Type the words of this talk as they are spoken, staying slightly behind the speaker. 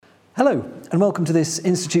Hello, and welcome to this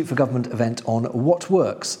Institute for Government event on what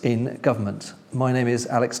works in government. My name is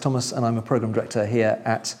Alex Thomas, and I'm a Programme Director here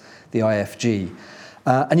at the IFG.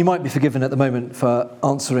 And you might be forgiven at the moment for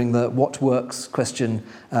answering the what works question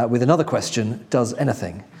with another question, does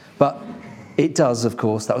anything? But it does, of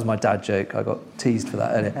course. That was my dad joke. I got teased for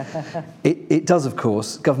that earlier. It does, of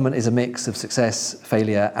course. Government is a mix of success,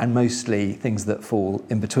 failure, and mostly things that fall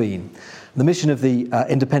in between. The mission of the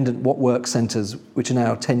independent What Works centres, which are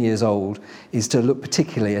now 10 years old, is to look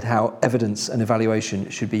particularly at how evidence and evaluation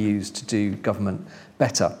should be used to do government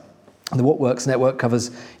better. The What Works network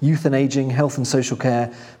covers youth and ageing, health and social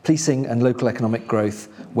care, policing and local economic growth,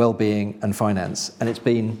 well-being and finance. And it's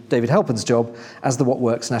been David Halpin's job as the What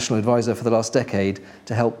Works National Advisor for the last decade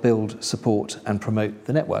to help build, support and promote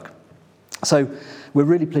the network. So we're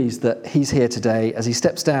really pleased that he's here today as he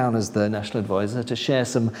steps down as the National Advisor to share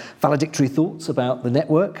some valedictory thoughts about the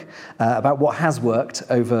network, about what has worked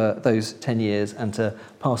over those 10 years and to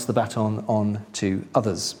pass the baton on to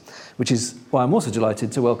others. Which is why I'm also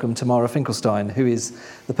delighted to welcome Tamara Finkelstein, who is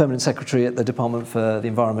the Permanent Secretary at the Department for the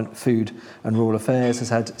Environment, Food and Rural Affairs, has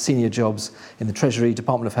had senior jobs in the Treasury,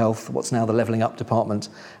 Department of Health, what's now the Levelling Up Department,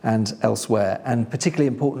 and elsewhere. And particularly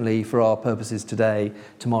importantly for our purposes today,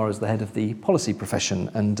 Tamara is the head of the policy profession,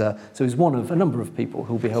 and so is one of a number of people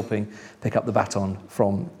who will be helping pick up the baton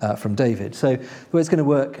from David. So the way it's going to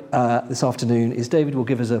work this afternoon is David will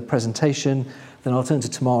give us a presentation. Then I'll turn to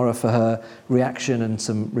Tamara for her reaction and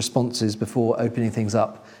some responses before opening things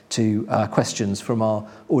up to questions from our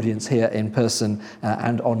audience here in person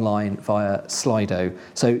and online via Slido.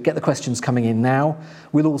 So get the questions coming in now.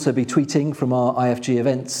 We'll also be tweeting from our IFG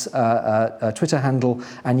events Twitter handle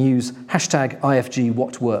and use hashtag IFG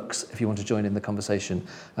What Works if you want to join in the conversation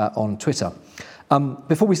on Twitter.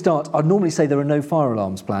 Before we start, I'd normally say there are no fire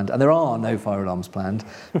alarms planned, and there are no fire alarms planned.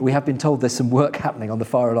 But we have been told there's some work happening on the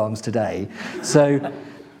fire alarms today. So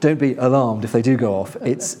don't be alarmed if they do go off.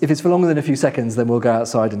 If it's for longer than a few seconds, then we'll go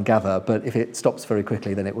outside and gather. But if it stops very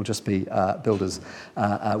quickly, then it will just be builders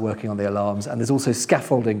working on the alarms. And there's also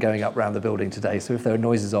scaffolding going up around the building today. So if there are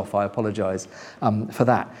noises off, I apologise for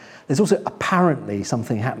that. There's also apparently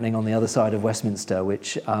something happening on the other side of Westminster,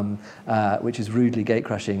 which is rudely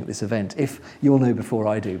gatecrashing this event. If you'll know before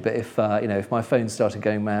I do, but if my phone started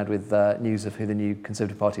going mad with news of who the new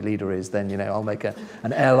Conservative Party leader is, then I'll make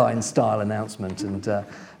an airline-style announcement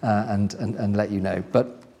and let you know.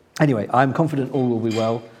 But anyway, I'm confident all will be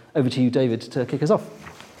well. Over to you, David, to kick us off.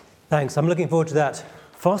 Thanks. I'm looking forward to that.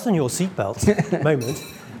 Fasten your seatbelts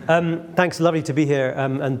moment. Thanks. Lovely to be here,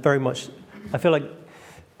 and very much. I feel like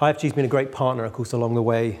IFG's been a great partner, of course, along the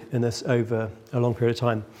way in this over a long period of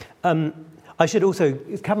time. I should also,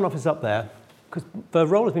 Cabinet Office up there, because the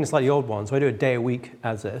role has been a slightly old one, so I do a day a week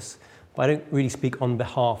as this, but I don't really speak on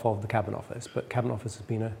behalf of the Cabinet Office, but Cabinet Office has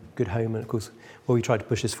been a good home, and of course, where we try to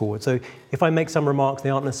push this forward. So if I make some remarks, they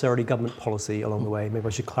aren't necessarily government policy along the way. Maybe I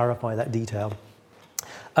should clarify that detail.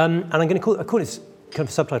 And I'm going to call this kind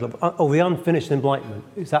of subtitle of the unfinished enlightenment.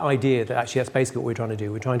 It's that idea that actually that's basically what we're trying to do.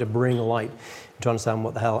 We're trying to bring light to understand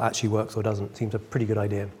what the hell actually works or doesn't. Seems a pretty good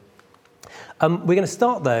idea. We're going to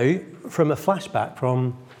start, though, from a flashback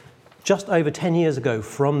from just over 10 years ago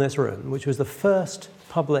from this room, which was the first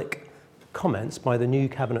public comments by the new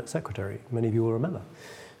Cabinet Secretary. Many of you will remember.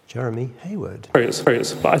 Jeremy Hayward.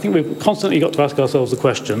 Various. But I think we've constantly got to ask ourselves the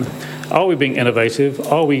question, are we being innovative?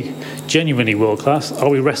 Are we genuinely world-class? Are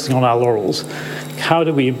we resting on our laurels? How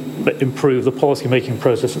do we improve the policy-making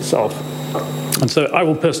process itself? And so I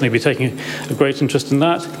will personally be taking a great interest in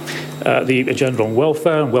that. The agenda on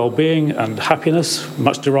welfare and well-being and happiness,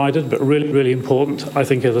 much derided, but really, really important, I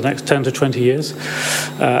think, over the next 10 to 20 years.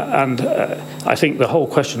 And I think the whole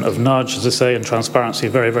question of nudge, as I say, and transparency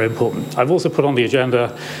are very, very important. I've also put on the agenda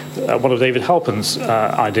one of David Halpin's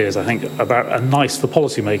ideas, I think, about a NICE for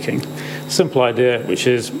policy making. Simple idea, which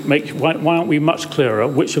is why aren't we much clearer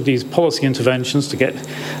which of these policy interventions to get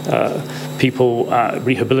people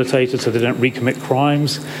rehabilitated so they don't recommit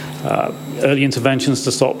crimes, early interventions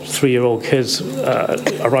to stop 3-year-old kids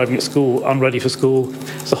arriving at school unready for school.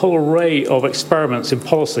 There's a whole array of experiments in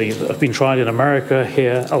policy that have been tried in America,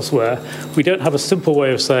 here, elsewhere. We don't have a simple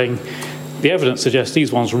way of saying the evidence suggests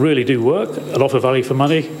these ones really do work and offer value for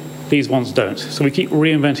money, these ones don't. So we keep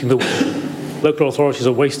reinventing the wheel. Local authorities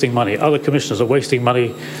are wasting money, other commissioners are wasting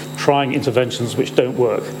money trying interventions which don't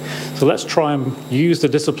work. So let's try and use the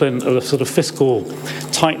discipline of the sort of fiscal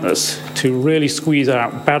tightness to really squeeze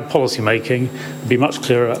out bad policy making and be much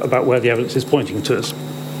clearer about where the evidence is pointing to us.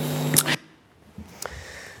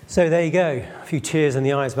 So there you go, a few tears in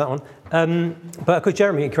the eyes for that one. But of course,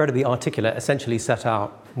 Jeremy, incredibly articulate, essentially set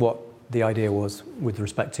out what the idea was with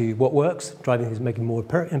respect to what works, driving things, making more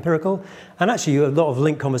empirical, and actually a lot of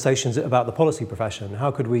linked conversations about the policy profession.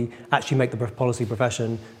 How could we actually make the policy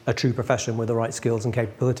profession a true profession with the right skills and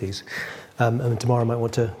capabilities? And tomorrow I might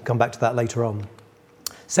want to come back to that later on.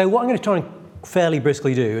 So what I'm going to try and fairly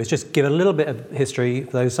briskly do is just give a little bit of history.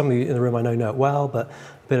 For those, some of you in the room I know it well, but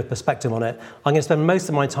a bit of perspective on it. I'm going to spend most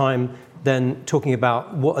of my time then talking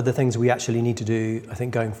about what are the things we actually need to do, I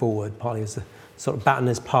think, going forward, partly as the sort of baton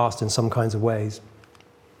is passed in some kinds of ways.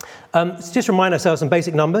 Let's just remind ourselves some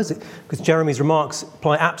basic numbers, because Jeremy's remarks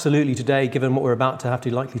apply absolutely today, given what we're about to have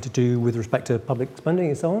to likely to do with respect to public spending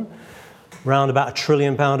and so on. Around about £1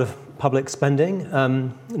 trillion of public spending,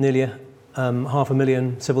 nearly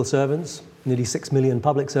 500,000 civil servants, nearly 6 million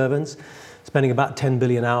public servants, spending about 10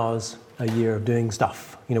 billion hours a year of doing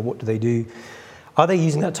stuff. What do they do? Are they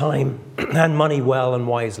using that time and money well and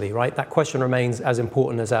wisely, right? That question remains as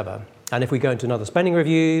important as ever. And if we go into another spending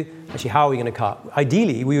review, actually, how are we going to cut?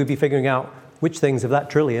 Ideally, we would be figuring out which things of that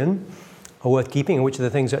trillion are worth keeping and which are the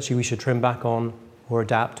things actually we should trim back on or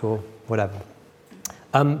adapt or whatever.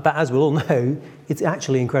 But as we'll all know, it's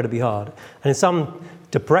actually incredibly hard. And in some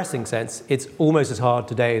depressing sense, it's almost as hard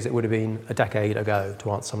today as it would have been a decade ago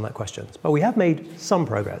to answer some of that questions. But we have made some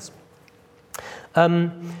progress.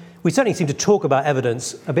 We certainly seem to talk about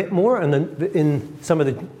evidence a bit more, and then in some of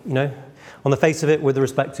the, on the face of it, with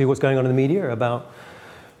respect to what's going on in the media about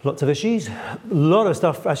lots of issues. A lot of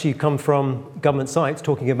stuff actually come from government sites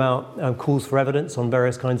talking about calls for evidence on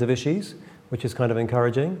various kinds of issues, which is kind of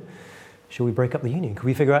encouraging. Should we break up the union? Could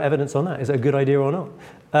we figure out evidence on that? Is it a good idea or not?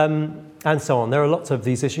 And so on. There are lots of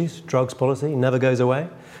these issues. Drugs policy never goes away.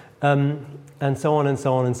 And so on and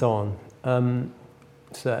so on and so on.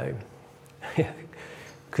 So, yeah,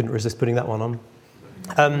 couldn't resist putting that one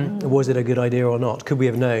on. Was it a good idea or not? Could we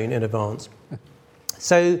have known in advance?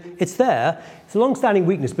 So it's there. It's a long-standing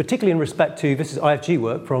weakness, particularly in respect to, this is IFG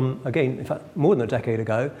work from, again, in fact, more than a decade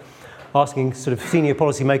ago, asking sort of senior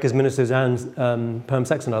policymakers, ministers and Perm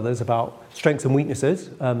Sex and others about strengths and weaknesses,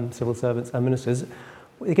 civil servants and ministers.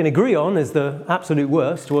 What you can agree on is the absolute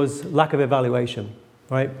worst was lack of evaluation,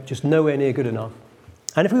 right? Just nowhere near good enough.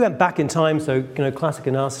 And if we went back in time, so classic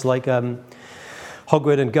analysis like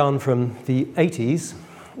Hogwood and Gunn from the 80s,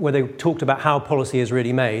 where they talked about how policy is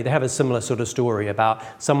really made, they have a similar sort of story about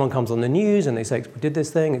someone comes on the news and they say, we did this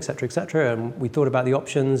thing, et cetera, and we thought about the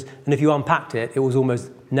options. And if you unpacked it, it was almost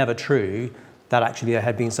never true that actually there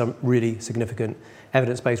had been some really significant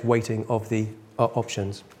evidence-based weighting of the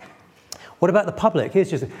options. What about the public? Here's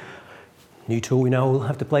just a new tool we now all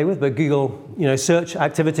have to play with, but Google, search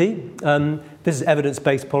activity. This is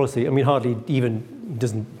evidence-based policy. I mean, hardly even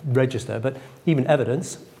doesn't register, but even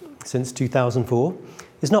evidence since 2004.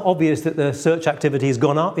 It's not obvious that the search activity has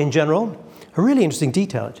gone up in general. A really interesting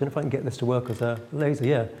detail, actually, if I can get this to work as a laser,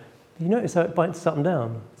 yeah. You notice how it bites up and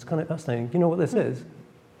down? It's kind of fascinating. Do you know what this is?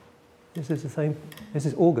 This is the same. This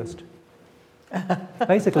is August.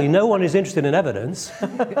 Basically, no one is interested in evidence.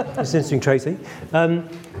 It's interesting, Tracy.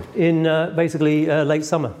 In basically late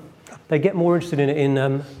summer, they get more interested in it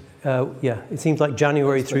in it seems like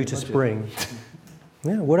January through to spring.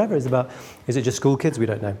 Yeah, whatever it's about. Is it just school kids? We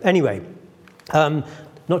don't know. Anyway,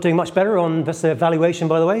 not doing much better on this evaluation,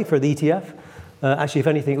 by the way, for the ETF. Actually, if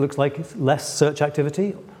anything, it looks like it's less search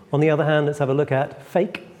activity. On the other hand, let's have a look at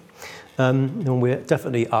fake. And we're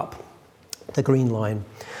definitely up the green line.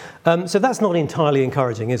 So that's not entirely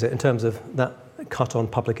encouraging, is it, in terms of that cut on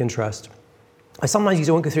public interest? I sometimes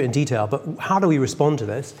won't go through it in detail, but how do we respond to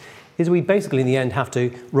this? Is we basically, in the end, have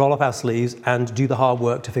to roll up our sleeves and do the hard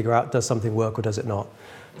work to figure out, does something work or does it not?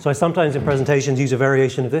 So I sometimes in presentations use a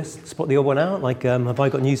variation of this, spot the odd one out, like, have I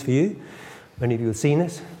got news for you? Many of you have seen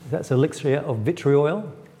this. That's elixir of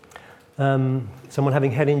vitriol. Someone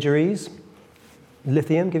having head injuries,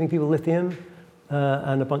 lithium, giving people lithium,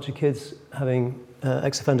 and a bunch of kids having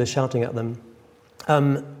ex-offenders shouting at them.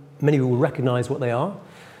 Many of you will recognize what they are.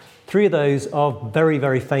 3 of those are very,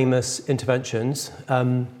 very famous interventions.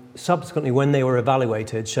 Subsequently, when they were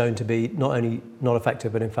evaluated, shown to be not only not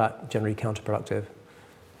effective, but in fact, generally counterproductive.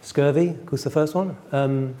 Scurvy, of course, the first one,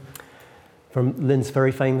 from Lynn's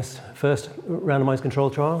very famous first randomized control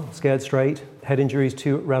trial, Scared Straight, head injuries,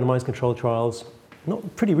 2 randomized control trials,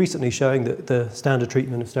 not pretty recently showing that the standard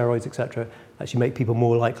treatment of steroids, etc., actually make people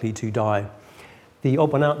more likely to die. The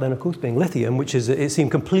odd one out then, of course, being lithium, which is, it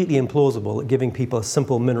seemed completely implausible that giving people a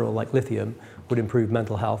simple mineral like lithium would improve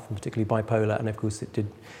mental health, and particularly bipolar, and of course it did.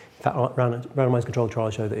 In fact, randomized control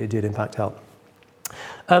trials show that it did in fact help.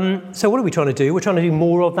 So what are we trying to do? We're trying to do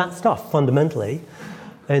more of that stuff, fundamentally.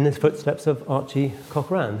 in the footsteps of Archie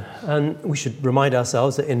Cochrane. And we should remind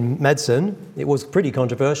ourselves that in medicine, it was pretty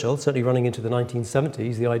controversial, certainly running into the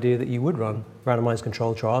 1970s, the idea that you would run randomized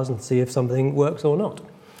controlled trials and see if something works or not.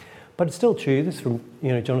 But it's still true. This is from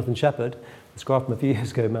Jonathan Shepherd, this graph from a few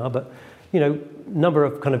years ago now, but number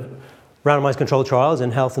of kind of randomized controlled trials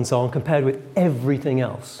in health and so on compared with everything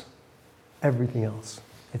else. Everything else.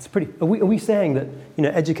 It's pretty. Are we saying that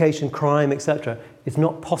education, crime, etc., it's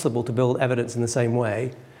not possible to build evidence in the same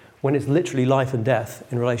way when it's literally life and death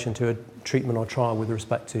in relation to a treatment or trial with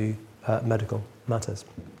respect to medical matters?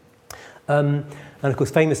 And of course,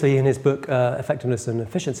 famously in his book Effectiveness and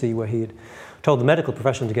Efficiency, where he had told the medical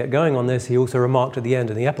profession to get going on this, he also remarked at the end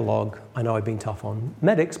in the epilogue, I know I've been tough on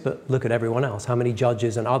medics, but look at everyone else. How many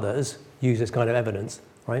judges and others use this kind of evidence,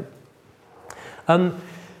 right?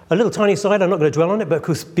 A little tiny side, I'm not going to dwell on it, but of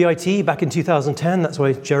course BIT back in 2010, that's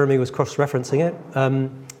why Jeremy was cross-referencing it,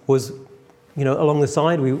 was, along the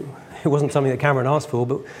side, it wasn't something that Cameron asked for,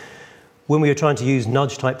 but when we were trying to use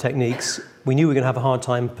nudge-type techniques, we knew we were going to have a hard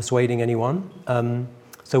time persuading anyone,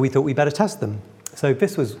 so we thought we'd better test them. So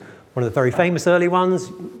this was one of the very famous early ones,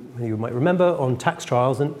 you might remember, on tax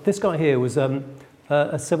trials, and this guy here was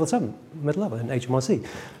a civil servant, mid-level in HMRC,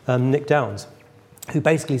 Nick Downs, who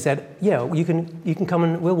basically said, yeah, you can come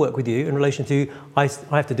and we'll work with you in relation to, I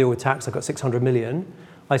have to deal with tax, I've got 600 million,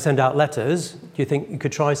 I send out letters, do you think you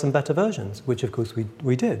could try some better versions? Which of course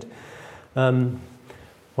we did.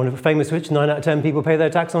 One of the famous which, 9 out of 10 people pay their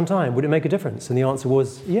tax on time. Would it make a difference? And the answer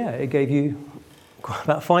was, yeah, it gave you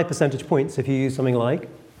about 5 percentage points if you use something like,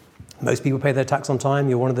 most people pay their tax on time,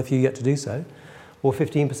 you're one of the few yet to do so, or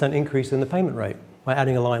 15% increase in the payment rate by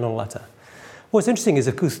adding a line on a letter. What's interesting is,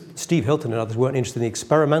 of course, Steve Hilton and others weren't interested in the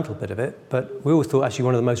experimental bit of it, but we always thought actually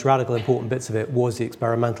one of the most radical, important bits of it was the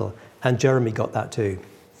experimental, and Jeremy got that too.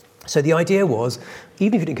 So the idea was,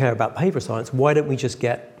 even if you didn't care about behavioral science, why don't we just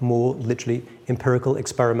get more literally empirical,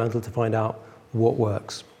 experimental to find out what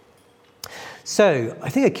works? So I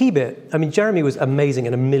think a key bit, Jeremy was amazing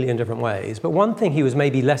in a million different ways, but one thing he was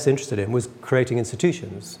maybe less interested in was creating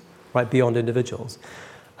institutions, right, beyond individuals.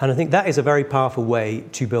 And I think that is a very powerful way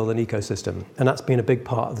to build an ecosystem. And that's been a big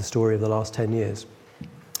part of the story of the last 10 years.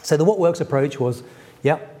 So the What Works approach was,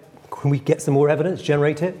 can we get some more evidence,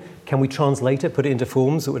 generate it? Can we translate it, put it into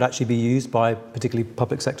forms that would actually be used by particularly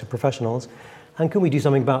public sector professionals? And can we do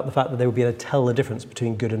something about the fact that they would be able to tell the difference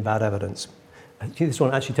between good and bad evidence? I think this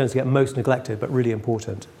one actually tends to get most neglected, but really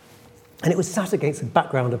important. And it was sat against the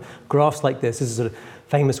background of graphs like this. This is a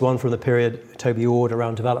famous one from the period Toby Ord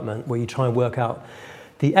around development, where you try and work out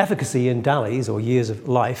the efficacy in DALYs, or years of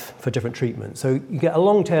life, for different treatments. So you get a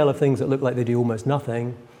long tail of things that look like they do almost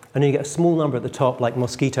nothing, and then you get a small number at the top, like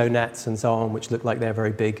mosquito nets and so on, which look like they're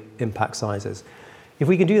very big impact sizes. If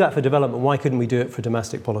we can do that for development, why couldn't we do it for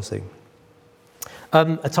domestic policy? A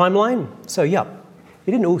timeline? So it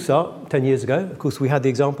didn't all start 10 years ago. Of course, we had the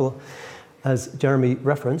example, as Jeremy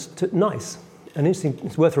referenced, to NICE. And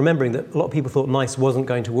it's worth remembering that a lot of people thought NICE wasn't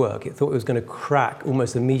going to work. It thought it was going to crack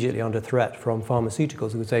almost immediately under threat from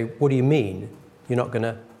pharmaceuticals who would say, what do you mean you're not going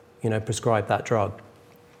to prescribe that drug?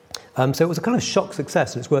 So it was a kind of shock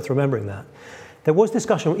success, and it's worth remembering that. There was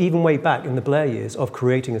discussion even way back in the Blair years of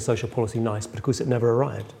creating a social policy NICE, but of course it never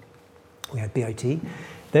arrived. We had BIT.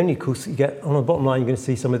 Then, of course, you get on the bottom line, you're going to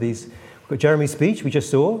see some of these. We've got Jeremy's speech we just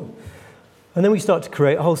saw. And then we start to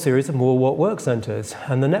create a whole series of more What Works centres,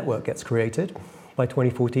 and the network gets created. By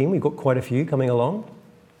 2014, we've got quite a few coming along.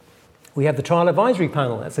 We have the trial advisory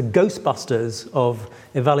panel. That's a Ghostbusters of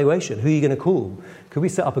evaluation. Who are you going to call? Could we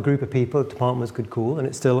set up a group of people departments could call, and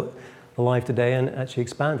it's still alive today and actually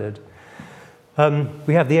expanded?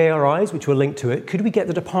 We have the ARIs, which were linked to it. Could we get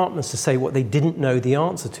the departments to say what they didn't know the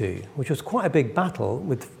answer to? Which was quite a big battle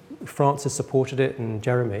with Francis supported it and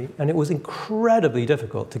Jeremy, and it was incredibly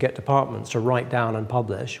difficult to get departments to write down and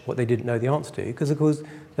publish what they didn't know the answer to, because of course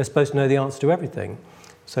they're supposed to know the answer to everything.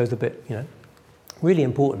 So it's a bit, really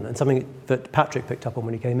important, and something that Patrick picked up on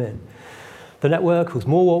when he came in. The network was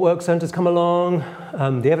more What Works centres come along,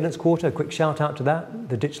 the Evidence Quarter, a quick shout out to that,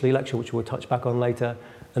 the Ditchley lecture, which we'll touch back on later,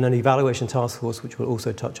 and then the Evaluation Task Force, which we'll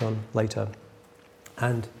also touch on later,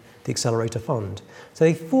 and the Accelerator Fund. So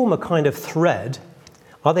they form a kind of thread.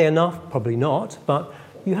 Are they enough? Probably not, but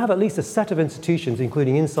you have at least a set of institutions,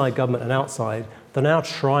 including inside government and outside, that are now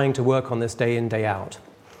trying to work on this day in, day out.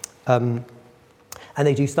 And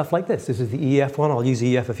they do stuff like this. This is the EEF one. I'll use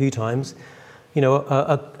EEF a few times. A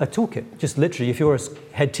toolkit. Just literally, if you're a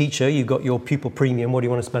head teacher, you've got your pupil premium, what do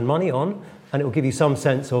you want to spend money on? And it will give you some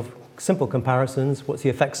sense of simple comparisons. What's the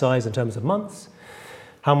effect size in terms of months?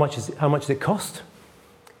 How much does it cost?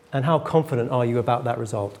 And how confident are you about that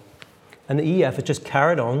result? And the EF has just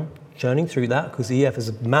carried on churning through that, because the EF is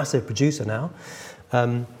a massive producer now.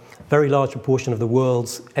 Very large proportion of the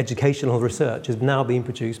world's educational research is now being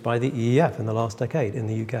produced by the EEF in the last decade in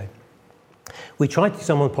the UK. We tried to do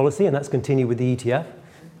some on policy, and that's continued with the ETF.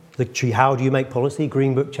 Literally, how do you make policy?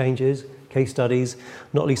 Green Book changes, case studies,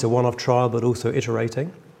 not least a one-off trial, but also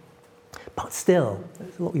iterating. But still,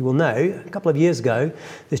 what we will know, a couple of years ago,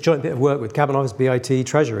 this joint bit of work with Cabinet Office, BIT,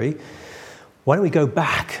 Treasury, why don't we go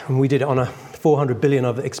back, and we did it on a 400 billion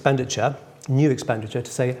of expenditure, new expenditure,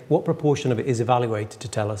 to say what proportion of it is evaluated to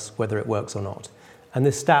tell us whether it works or not. And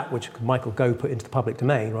this stat, which Michael Gove put into the public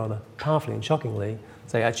domain rather powerfully and shockingly,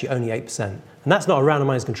 say actually only 8%. And that's not a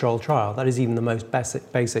randomized controlled trial. That is even the most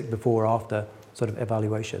basic before or after sort of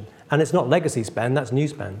evaluation. And it's not legacy spend, that's new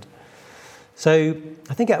spend. So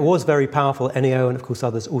I think it was very powerful. NEO and of course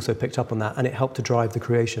others also picked up on that, and it helped to drive the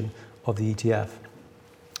creation of the ETF,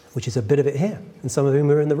 which is a bit of it here, and some of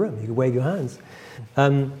whom are in the room. You can wave your hands.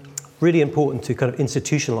 Really important to kind of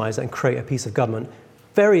institutionalize and create a piece of government,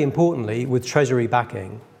 very importantly with Treasury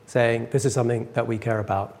backing, saying this is something that we care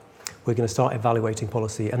about. We're going to start evaluating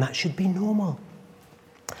policy, and that should be normal.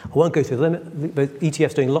 I won't go through the limit, but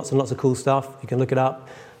ETF's doing lots and lots of cool stuff. You can look it up,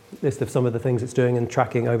 list of some of the things it's doing and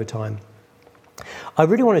tracking over time. I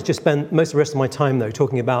really want to just spend most of the rest of my time, though,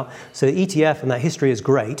 talking about, so the ETF and that history is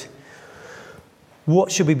great.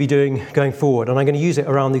 What should we be doing going forward? And I'm going to use it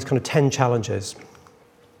around these kind of 10 challenges.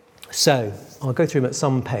 So I'll go through them at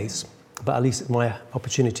some pace, but at least it's my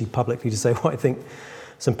opportunity publicly to say what I think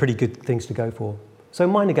some pretty good things to go for. So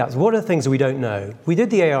minor gaps, what are the things that we don't know? We did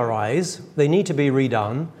the ARIs, they need to be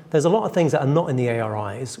redone. There's a lot of things that are not in the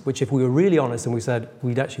ARIs, which if we were really honest and we said,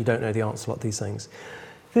 we actually don't know the answer to a lot of these things.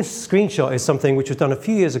 This screenshot is something which was done a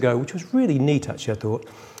few years ago, which was really neat actually, I thought,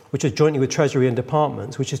 which is jointly with Treasury and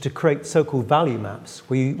departments, which is to create so-called value maps,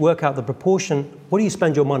 where you work out the proportion, what do you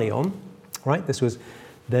spend your money on, right? This was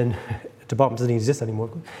then, department doesn't exist anymore,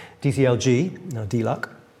 DCLG, now DLUC,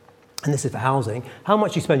 and this is for housing. How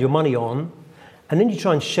much you spend your money on, and then you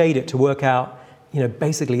try and shade it to work out,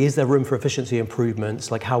 basically, is there room for efficiency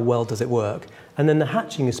improvements, like how well does it work? And then the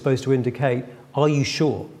hatching is supposed to indicate, are you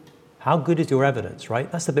sure? How good is your evidence, right?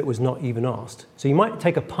 That's the bit was not even asked. So you might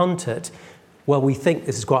take a punt at, well, we think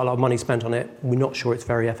this is quite a lot of money spent on it, we're not sure it's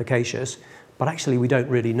very efficacious, but actually we don't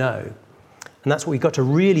really know. And that's what we've got to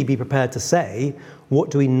really be prepared to say,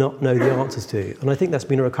 what do we not know the answers to? And I think that's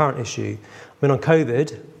been a recurrent issue. I mean, on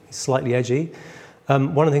COVID, slightly edgy,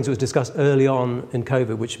 one of the things that was discussed early on in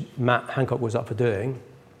COVID, which Matt Hancock was up for doing,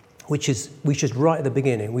 which is we should, right at the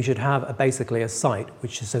beginning, we should have basically a site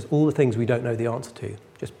which says all the things we don't know the answer to.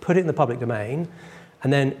 Just put it in the public domain,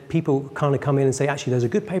 and then people kind of come in and say, actually, there's a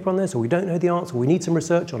good paper on this, or we don't know the answer, or we need some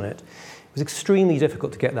research on it. It was extremely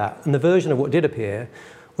difficult to get that. And the version of what did appear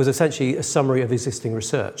was essentially a summary of existing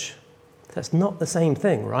research. That's not the same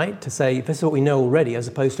thing, right? To say, this is what we know already, as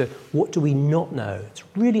opposed to, what do we not know? It's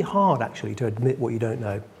really hard, actually, to admit what you don't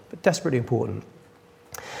know, but desperately important.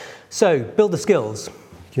 So, build the skills.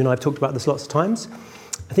 You and I have talked about this lots of times.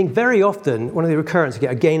 I think very often, one of the recurrents you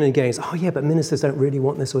get again and again is, oh yeah, but ministers don't really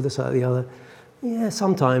want this or this or the other. Yeah,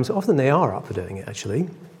 sometimes. Often they are up for doing it, actually.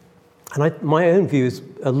 And my own view is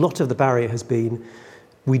a lot of the barrier has been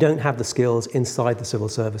we don't have the skills inside the civil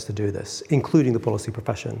service to do this, including the policy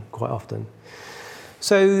profession, quite often.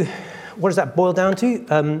 So what does that boil down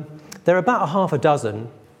to? There are about a half a dozen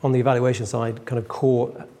on the evaluation side, kind of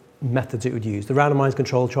core methods it would use. The randomized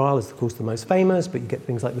controlled trial is, of course, the most famous, but you get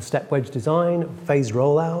things like the step wedge design, phased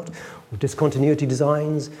rollout, or discontinuity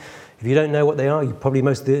designs. If you don't know what they are, you probably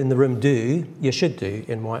most in the room do, you should do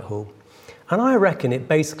in Whitehall. And I reckon it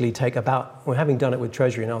basically take about, well, having done it with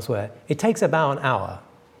Treasury and elsewhere, it takes about an hour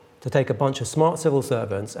to take a bunch of smart civil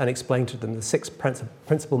servants and explain to them the 6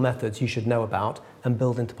 principal methods you should know about and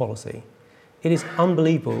build into policy. It is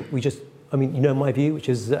unbelievable. My view, which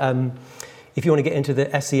is if you want to get into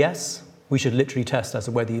the SES, we should literally test as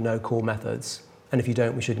to whether you know core methods. And if you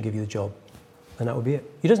don't, we shouldn't give you the job. And that would be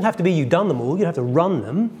it. It doesn't have to be you've done them all, you have to run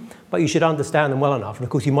them, but you should understand them well enough. And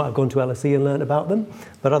of course, you might have gone to LSE and learned about them,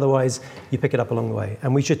 but otherwise, you pick it up along the way.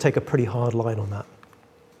 And we should take a pretty hard line on that.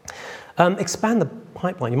 Expand the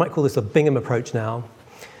pipeline. You might call this a Bingham approach now,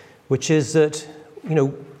 which is that,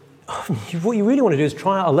 what you really want to do is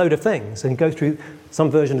try out a load of things and go through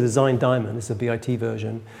some version of Design Diamond. This is a BIT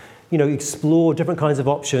version. Explore different kinds of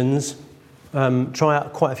options, try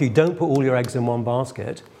out quite a few. Don't put all your eggs in one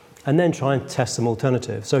basket, and then try and test some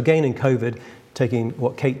alternatives. So again, in COVID, taking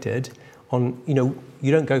what Kate did on,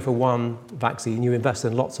 you don't go for one vaccine, you invest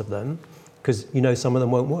in lots of them, because some of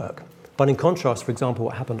them won't work. But in contrast, for example,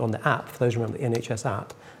 what happened on the app, for those who remember the NHS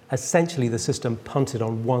app, essentially the system punted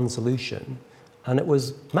on one solution And it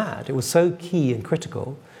was mad. It was so key and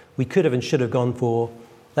critical. We could have and should have gone for,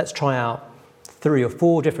 let's try out 3 or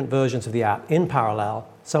 4 different versions of the app in parallel.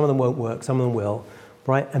 Some of them won't work, some of them will,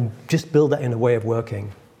 right? And just build that in a way of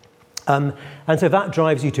working. And so that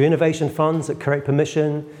drives you to innovation funds that create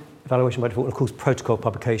permission, evaluation by default, and of course protocol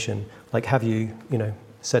publication. Like, have you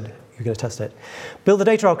said you're going to test it? Build the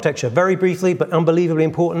data architecture, very briefly, but unbelievably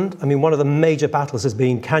important. I mean, one of the major battles has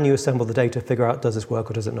been, can you assemble the data, figure out does this work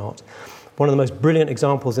or does it not? One of the most brilliant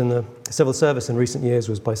examples in the civil service in recent years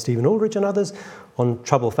was by Stephen Aldridge and others on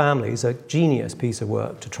troubled families, a genius piece of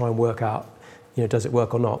work to try and work out, does it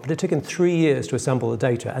work or not? But it took him 3 years to assemble the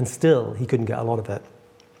data, and still he couldn't get a lot of it.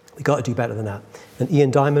 We've got to do better than that. And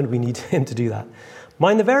Ian Diamond, we need him to do that.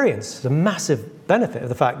 Mind the variance. It's a massive benefit of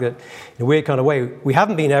the fact that, in a weird kind of way, we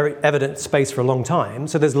haven't been evidence-based for a long time,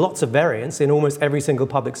 so there's lots of variance in almost every single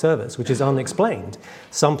public service, which is unexplained.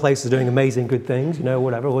 Some places are doing amazing good things,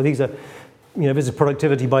 whatever. Well, these are, this is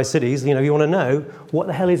productivity by cities. You want to know, what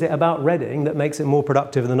the hell is it about Reading that makes it more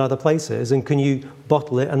productive than other places, and can you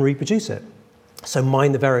bottle it and reproduce it? So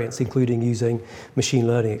mind the variance, including using machine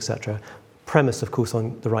learning, etc. Premise, of course,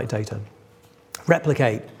 on the right data.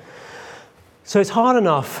 Replicate. So it's hard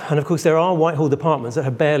enough, and of course there are Whitehall departments that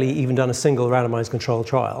have barely even done a single randomized controlled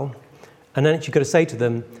trial, and then you've got to say to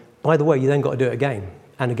them, by the way, you then got to do it again,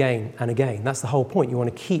 and again, and again. That's the whole point. You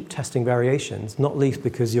want to keep testing variations, not least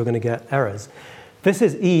because you're going to get errors. This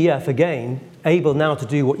is EEF, again, able now to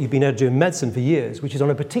do what you've been able to do in medicine for years, which is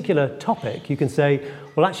on a particular topic. You can say,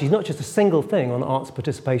 well, actually, it's not just a single thing on arts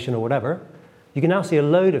participation or whatever. You can now see a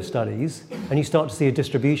load of studies, and you start to see a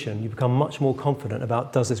distribution. You become much more confident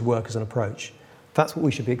about, does this work as an approach? That's what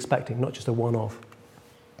we should be expecting, not just a one-off.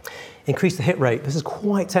 Increase the hit rate. This is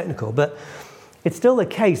quite technical, but it's still the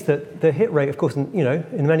case that the hit rate, of course,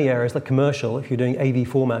 in many areas, like commercial, if you're doing AV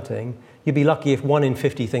formatting, you'd be lucky if 1 in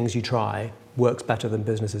 50 things you try works better than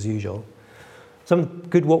business as usual. Some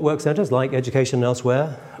good what work centers, like education and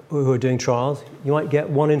elsewhere, who are doing trials, you might get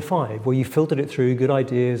 1 in 5, where you filtered it through good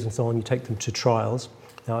ideas and so on, you take them to trials,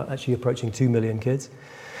 now actually approaching 2 million kids.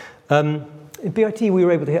 In BIT, we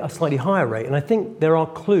were able to hit a slightly higher rate, and I think there are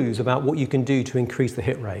clues about what you can do to increase the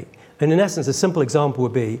hit rate. And in essence, a simple example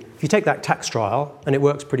would be, if you take that tax trial, and it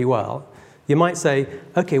works pretty well, you might say,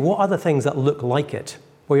 okay, what other things that look like it,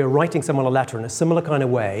 where you're writing someone a letter in a similar kind of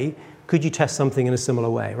way, could you test something in a similar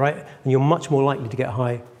way, right? And you're much more likely to get a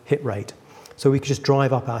high hit rate. So we could just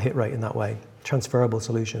drive up our hit rate in that way, transferable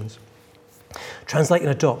solutions. Translate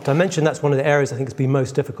and adopt. I mentioned that's one of the areas I think has been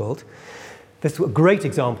most difficult. This is a great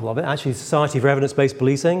example of it, actually, Society for Evidence-Based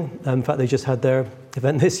Policing. In fact, they just had their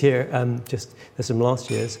event this year, there's some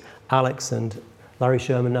last year's. Alex and Larry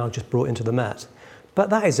Sherman now just brought into the Met.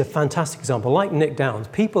 But that is a fantastic example. Like Nick Downs,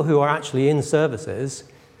 people who are actually in services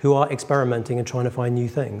who are experimenting and trying to find new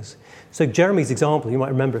things. So Jeremy's example, you might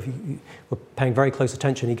remember if you were paying very close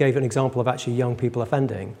attention, he gave an example of actually young people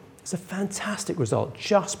offending. It's a fantastic result,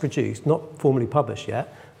 just produced, not formally published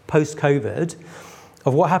yet, post-COVID,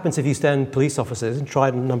 of what happens if you send police officers and try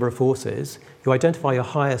a number of forces, you identify your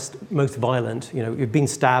highest, most violent, you've been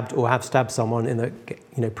stabbed or have stabbed someone in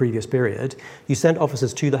the previous period, you send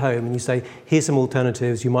officers to the home and you say, here's some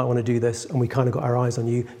alternatives, you might want to do this, and we kind of got our eyes on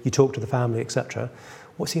you, you talk to the family, etc.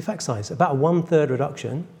 What's the effect size? About a 1/3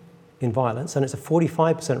 reduction in violence, and it's a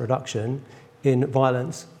 45% reduction in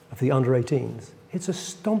violence of the under 18s. It's a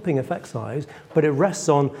stomping effect size, but it rests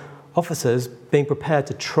on officers being prepared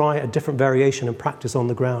to try a different variation and practice on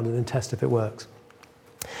the ground and then test if it works.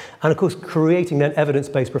 And of course, creating then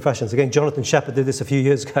evidence-based professions. Again, Jonathan Shepherd did this a few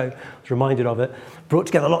years ago, I was reminded of it, brought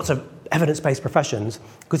together lots of evidence-based professions,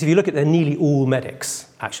 because if you look at, they're nearly all medics,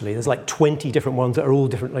 actually. There's like 20 different ones that are all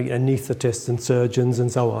different, like anaesthetists and surgeons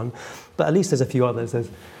and so on. But at least there's a few others. There's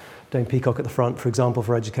Dame Peacock at the front, for example,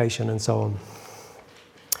 for education and so on.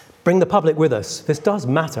 Bring the public with us. This does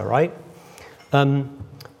matter, right?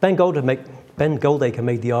 Ben Goldacre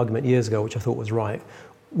made the argument years ago, which I thought was right.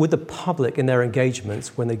 Would the public in their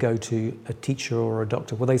engagements, when they go to a teacher or a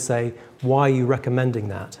doctor, will they say, why are you recommending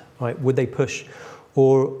that? Right? Would they push?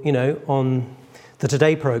 Or, on the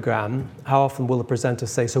Today programme, how often will the presenter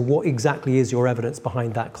say, so what exactly is your evidence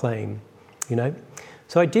behind that claim?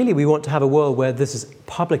 So ideally, we want to have a world where this is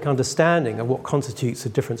public understanding of what constitutes the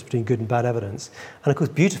difference between good and bad evidence. And of course,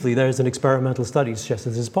 beautifully, there is an experimental study to suggest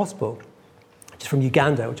that this is possible. It's from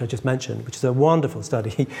Uganda, which I just mentioned, which is a wonderful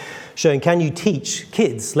study showing, can you teach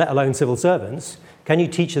kids, let alone civil servants, can you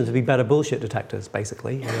teach them to be better bullshit detectors,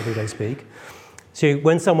 basically, in everyday speak? So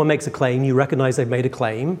when someone makes a claim, you recognize they've made a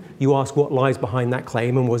claim, you ask what lies behind that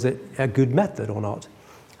claim and was it a good method or not?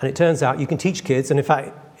 And it turns out you can teach kids, and in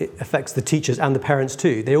fact, it affects the teachers and the parents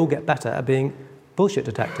too. They all get better at being bullshit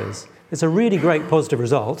detectors. It's a really great positive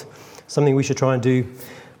result, something we should try and do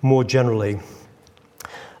more generally.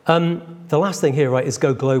 The last thing here, right, is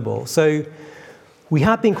go global. So we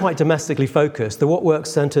have been quite domestically focused. The What Works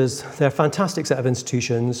centres, they're a fantastic set of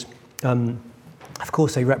institutions. Of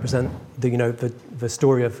course, they represent the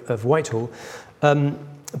story of Whitehall.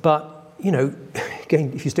 But,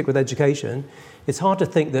 again, if you stick with education, it's hard to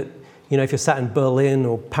think that, if you're sat in Berlin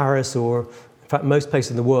or Paris or, in fact, most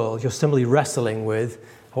places in the world, you're simply wrestling with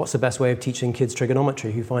what's the best way of teaching kids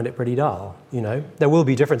trigonometry who find it pretty dull, There will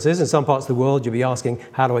be differences. In some parts of the world, you'll be asking,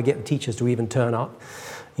 how do I get the teachers to even turn up,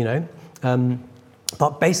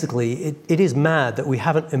 But basically, it is mad that we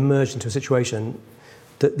haven't emerged into a situation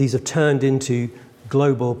that these have turned into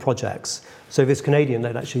global projects. So this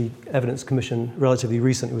Canadian-led Evidence Commission relatively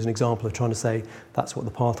recently was an example of trying to say that's what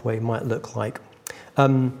the pathway might look like.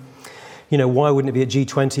 Why wouldn't it be at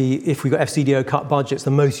G20? If we got FCDO cut budgets,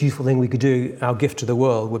 the most useful thing we could do, our gift to the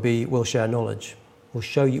world, would be we'll share knowledge.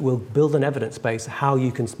 We'll build an evidence base how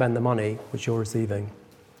you can spend the money which you're receiving,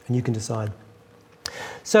 and you can decide.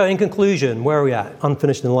 So in conclusion, where are we at?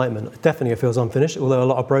 Unfinished enlightenment. Definitely it feels unfinished, although a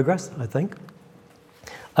lot of progress, I think.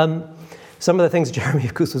 Some of the things Jeremy,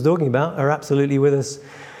 of course, was talking about are absolutely with us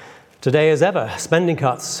today as ever. Spending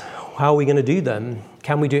cuts, how are we going to do them?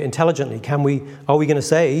 Can we do it intelligently? Are we going to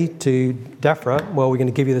say to DEFRA, well, we're going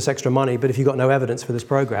to give you this extra money, but if you've got no evidence for this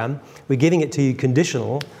program, we're giving it to you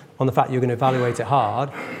conditional on the fact you're going to evaluate it hard,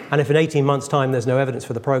 and if in 18 months' time there's no evidence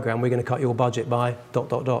for the program, we're going to cut your budget by ...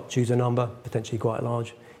 choose a number, potentially quite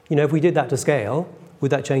large. If we did that to scale, would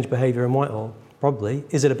that change behaviour in Whitehall? Probably.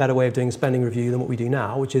 Is it a better way of doing a spending review than what we do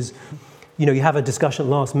now, which is, you have a discussion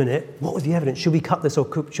last minute, what was the evidence? Should we cut this or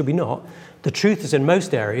should we not? The truth is, in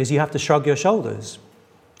most areas, you have to shrug your shoulders.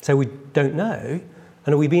 So we don't know,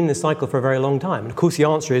 and we've been in this cycle for a very long time. And of course, the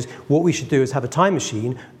answer is, what we should do is have a time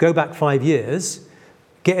machine, go back 5 years,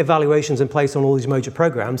 get evaluations in place on all these major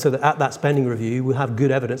programs so that at that spending review, we'll have good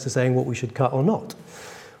evidence of saying what we should cut or not.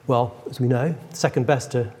 Well, as we know, second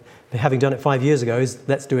best to having done it 5 years ago is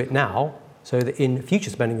let's do it now, so that in future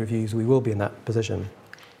spending reviews, we will be in that position.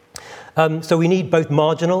 So we need both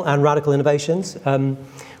marginal and radical innovations,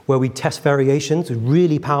 where we test variations,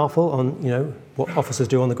 really powerful on what officers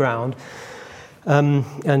do on the ground.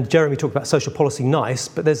 And Jeremy talked about social policy, nice,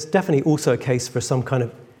 but there's definitely also a case for some kind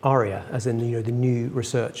of ARIA, as in the new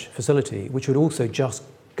research facility, which would also just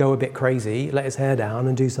go a bit crazy, let his hair down,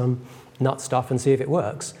 and do some nut stuff and see if it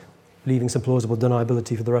works, leaving some plausible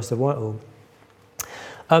deniability for the rest of Whitehall.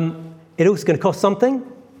 It also going to cost something.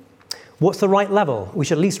 What's the right level? We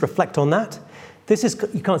should at least reflect on that. This is,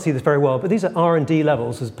 you can't see this very well, but these are R&D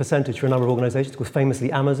levels as a percentage for a number of organizations, because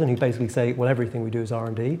famously Amazon, who basically say, well, everything we do is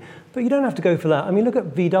R&D. But you don't have to go for that. I mean, look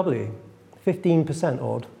at VW, 15%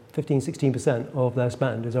 odd, 16% of their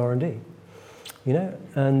spend is R&D.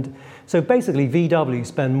 And so basically VW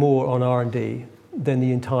spend more on R&D than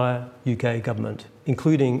the entire UK government,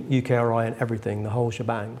 including UKRI and everything, the whole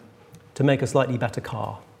shebang, to make a slightly better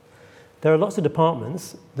car. There are lots of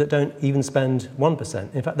departments that don't even spend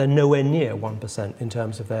 1%. In fact, they're nowhere near 1% in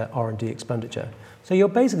terms of their R&D expenditure. So you're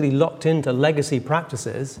basically locked into legacy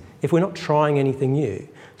practices if we're not trying anything new.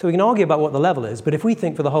 So we can argue about what the level is, but if we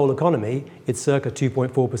think for the whole economy, it's circa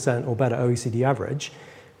 2.4% or better OECD average,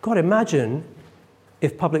 God, imagine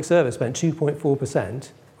if public service spent 2.4%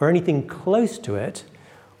 or anything close to it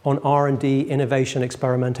on R&D, innovation,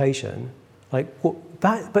 experimentation.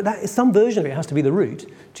 But some version of it has to be the route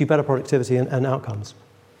to better productivity and outcomes.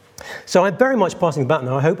 So I'm very much passing the baton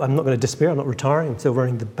now. I hope I'm not going to disappear. I'm not retiring. I'm still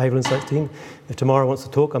running the Behavioural Insights team. If Tamara wants to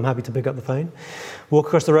talk, I'm happy to pick up the phone. Walk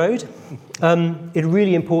across the road. It's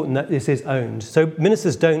really important that this is owned. So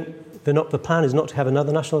ministers the plan is not to have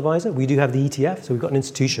another national advisor. We do have the ETF, so we've got an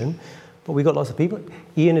institution, but we've got lots of people.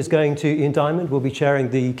 Ian Diamond will be chairing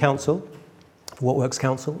the council, What Works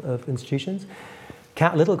Council of Institutions.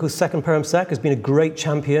 Kat Little, who's second Perm Sec, has been a great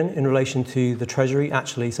champion in relation to the Treasury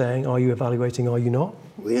actually saying, are you evaluating, are you not?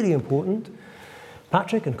 Really important.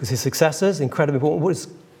 Patrick, and because his successors, incredibly important. What is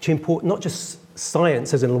important, not just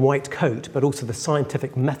science as in a white coat, but also the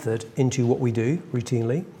scientific method into what we do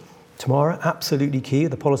routinely. Tamara, absolutely key,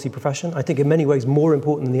 the policy profession. I think in many ways more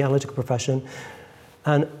important than the analytical profession.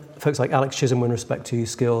 And folks like Alex Chisholm in respect to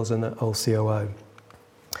skills and the old COO.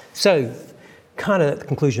 So, kind of the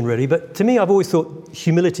conclusion really, but to me I've always thought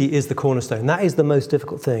humility is the cornerstone. That is the most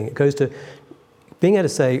difficult thing. It goes to being able to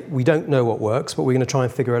say we don't know what works, but we're going to try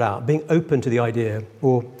and figure it out. Being open to the idea,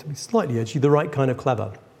 or to be slightly edgy, the right kind of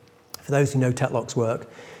clever. For those who know Tetlock's work,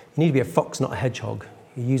 you need to be a fox, not a hedgehog.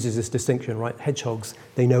 He uses this distinction, right? Hedgehogs,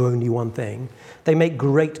 they know only one thing. They make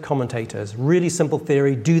great commentators. Really simple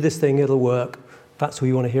theory, do this thing, it'll work. That's who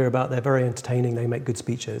you want to hear about. They're very entertaining, they make good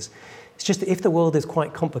speeches. It's just that if the world is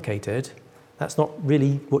quite complicated, that's not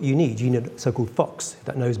really what you need. You need a so-called fox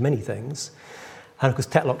that knows many things. And of course,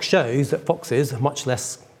 Tetlock shows that foxes are much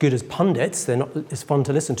less good as pundits. They're not as fun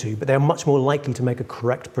to listen to, but they're much more likely to make a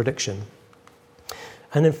correct prediction.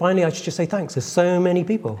 And then finally, I should just say thanks. There's so many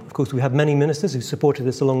people. Of course, we have many ministers who supported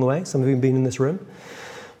us along the way. Some of whom have been in this room,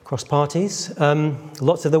 across parties.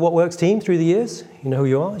 Lots of the What Works team through the years. You know who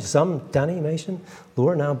you are. Some, Danny Mason,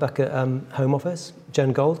 Laura, now back at Home Office.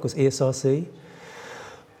 Jen Gold, of course, ESRC.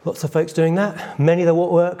 Lots of folks doing that. Many of the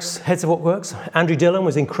What Works, heads of What Works. Andrew Dillon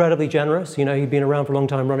was incredibly generous. You know, he'd been around for a long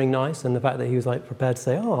time running NICE, and the fact that he was like prepared to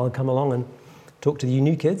say, oh, I'll come along and talk to you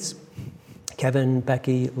new kids. Kevin,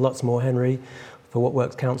 Becky, lots more, Henry, for What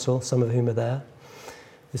Works Council, some of whom are there.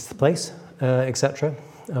 This is the place, etc.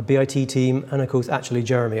 Our BIT team, and of course, actually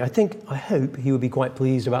Jeremy. I hope he would be quite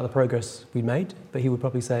pleased about the progress we made, but he would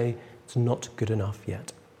probably say it's not good enough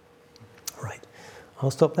yet. Right, I'll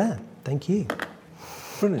stop there. Thank you.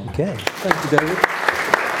 Brilliant. Okay. Thank you, David.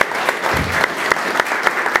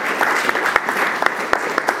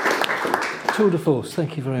 Tour de force,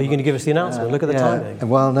 thank you very much. Are you going to give us the announcement? Look at the timing.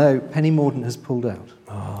 Well, no, Penny Mordaunt has pulled out.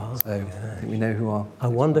 Oh, so I think we know who our... I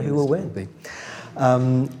wonder who will win.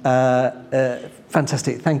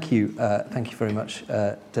 Fantastic. Thank you very much,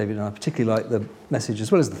 David. And I particularly like the message,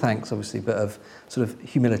 as well as the thanks, obviously, but of sort of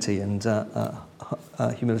humility and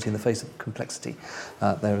humility in the face of complexity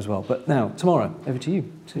there as well. But now, Tamara, over to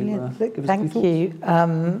you to give us Thank you.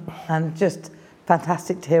 And just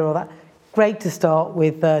fantastic to hear all that. Great to start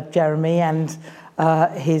with Jeremy and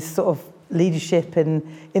his sort of leadership in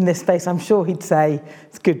this space. I'm sure he'd say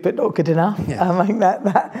it's good but not good enough. Yeah. I think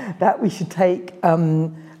that we should take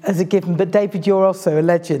as a given. But David, you're also a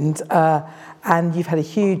legend, and you've had a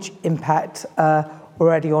huge impact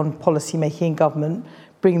already on policy making in government,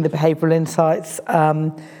 bringing the behavioural insights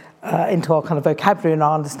into our kind of vocabulary and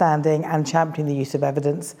our understanding, and championing the use of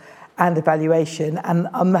evidence and evaluation. And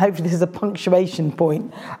hopefully this is a punctuation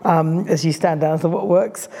point as you stand down as the What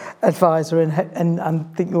Works advisor, and I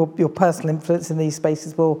think your personal influence in these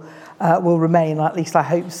spaces will remain, at least I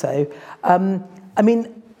hope so. I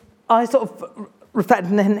mean, I sort of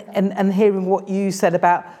reflected and hearing what you said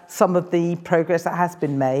about some of the progress that has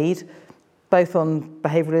been made, both on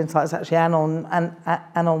behavioural insights actually and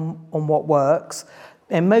on What Works.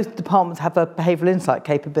 And most departments have a behavioural insight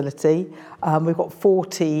capability. We've got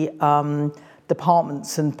 40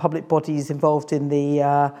 departments and public bodies involved in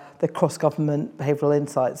the cross-government behavioural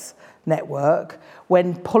insights network.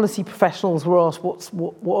 When policy professionals were asked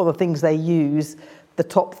what are the things they use, the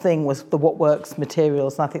top thing was the What Works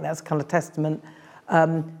materials, and I think that's kind of testament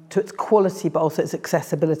to its quality, but also its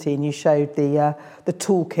accessibility. And you showed the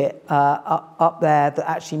toolkit up there that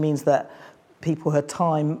actually means that people who are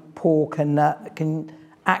time poor can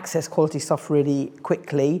access quality stuff really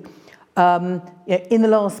quickly. In the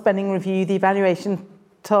last spending review, the evaluation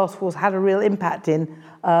task force had a real impact in,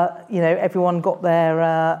 everyone got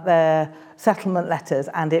their settlement letters,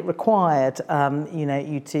 and it required,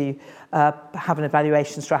 you to have an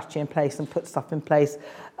evaluation strategy in place and put stuff in place,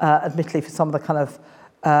 admittedly for some of the kind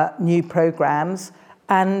of new programs.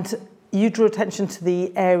 And you drew attention to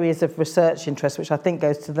the areas of research interest, which I think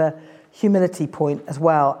goes to the humility point as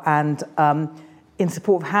well. And in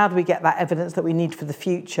support of how do we get that evidence that we need for the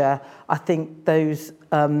future, I think those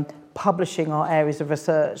publishing our areas of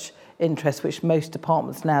research interest, which most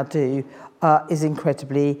departments now do, is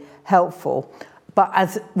incredibly helpful. But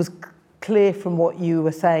as was clear from what you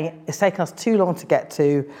were saying, it's taken us too long to get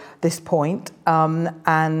to this point, and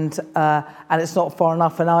it's not far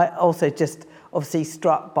enough. And I also just obviously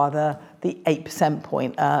struck by the 8%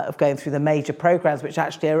 point of going through the major programs, which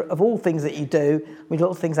actually are, of all things that you do, with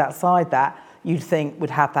little things outside that, you'd think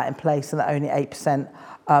would have that in place, and that only 8%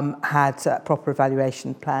 had proper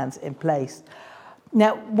evaluation plans in place.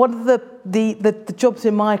 Now, one of the jobs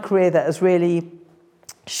in my career that has really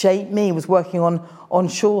shaped me was working on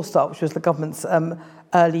Sure Start, which was the government's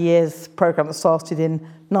early years programme that started in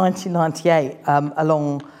 1998, a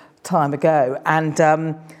long time ago. And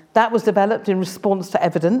that was developed in response to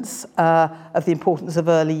evidence of the importance of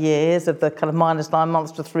early years, of the kind of -9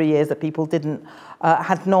 months to 3 years that people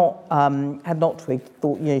had not really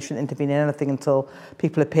thought you shouldn't intervene in anything until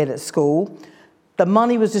people appeared at school. The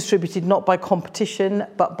money was distributed not by competition,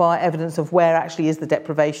 but by evidence of where actually is the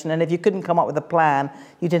deprivation. And if you couldn't come up with a plan,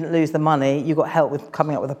 you didn't lose the money. You got help with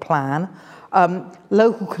coming up with a plan.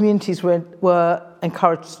 Local communities were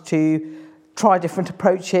encouraged to try different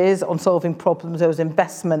approaches on solving problems. There was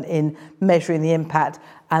investment in measuring the impact,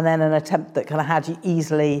 and then an attempt that kind of had you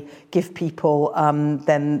easily give people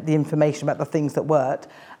then the information about the things that worked.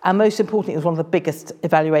 And most importantly, it was one of the biggest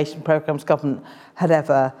evaluation programs government had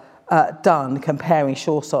ever done comparing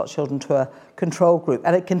Sure Start children to a control group,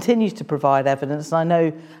 and it continues to provide evidence. And I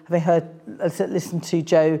know, having listened to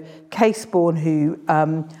Joe Caseborn, who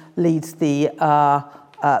leads the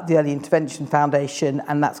Early Intervention Foundation,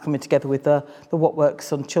 and that's coming together with the What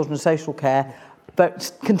Works on Children's Social Care,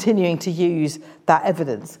 but continuing to use that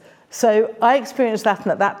evidence. So I experienced that,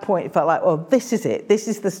 and at that point it felt like, well, this is it. This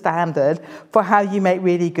is the standard for how you make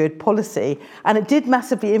really good policy. And it did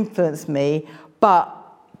massively influence me, but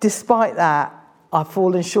despite that, I've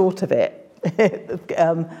fallen short of it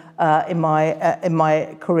in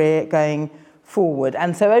my career going forward.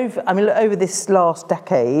 And so over this last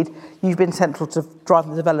decade, you've been central to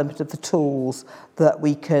driving the development of the tools that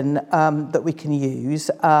we can use.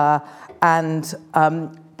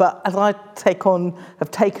 But as I have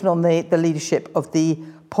taken on the leadership of the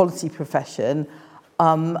policy profession,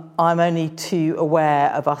 I'm only too aware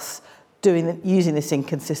of us using this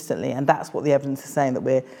inconsistently, and that's what the evidence is saying, that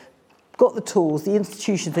we've got the tools, the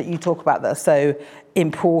institutions that you talk about that are so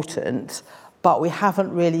important, but we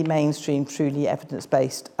haven't really mainstreamed truly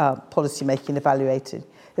evidence-based policy making, evaluating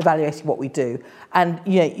what we do. And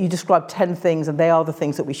you described 10 things, and they are the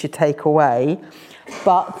things that we should take away.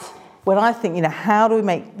 But when I think, how do we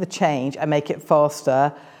make the change and make it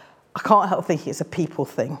faster, I can't help thinking it's a people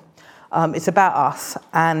thing. It's about us,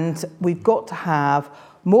 and we've got to have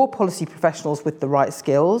more policy professionals with the right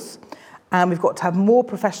skills, and we've got to have more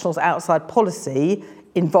professionals outside policy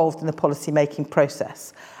involved in the policy making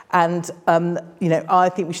process. And I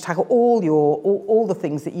think we should tackle all the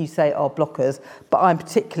things that you say are blockers, but I'm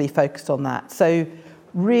particularly focused on that. So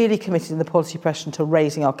really committed in the policy profession to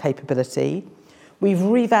raising our capability. We've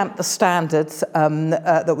revamped the standards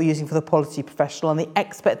that we're using for the policy professional and the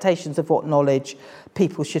expectations of what knowledge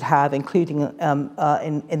people should have, including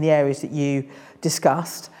in the areas that you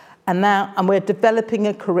discussed. And we're developing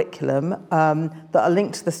a curriculum that are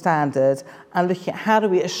linked to the standards and looking at how do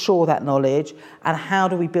we assure that knowledge and how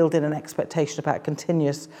do we build in an expectation about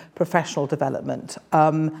continuous professional development.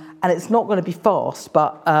 And it's not going to be fast,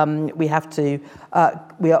 but we have to.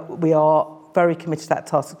 We are very committed to that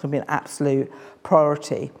task. It's going to be an absolute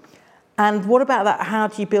priority. And what about that? How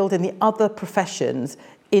do you build in the other professions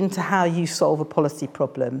into how you solve a policy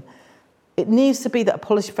problem? It needs to be that a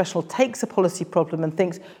policy professional takes a policy problem and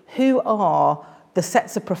thinks, who are the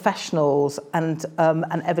sets of professionals and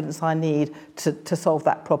evidence I need to solve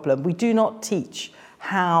that problem? We do not teach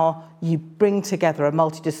how you bring together a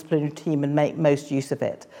multidisciplinary team and make most use of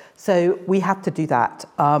it. So we have to do that,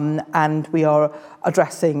 and we are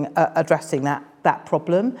addressing that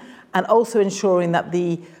problem, and also ensuring that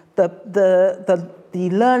the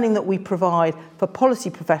learning that we provide for policy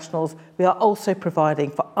professionals, we are also providing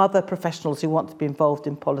for other professionals who want to be involved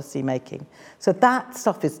in policy making. So that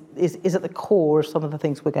stuff is at the core of some of the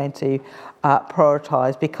things we're going to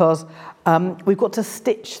prioritise, because we've got to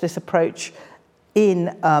stitch this approach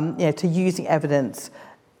in to using evidence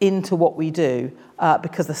into what we do,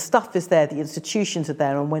 because the stuff is there, the institutions are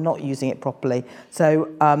there, and we're not using it properly. So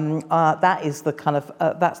that is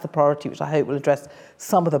that's the priority, which I hope will address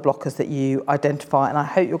some of the blockers that you identify, and I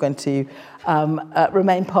hope you're going to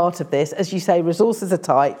remain part of this. As you say, resources are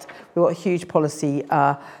tight, we've got huge policy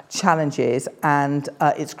challenges, and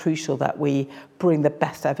it's crucial that we bring the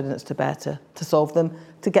best evidence to bear to solve them,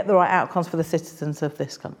 to get the right outcomes for the citizens of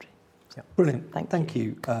this country. Yeah. Brilliant. Thank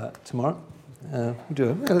you, Tamara. We'll do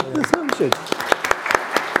it. We should.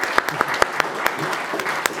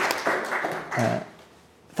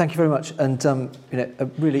 Thank you very much, and a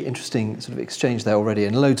really interesting sort of exchange there already,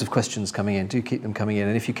 and loads of questions coming in. Do keep them coming in,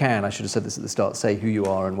 and if you can, I should have said this at the start, say who you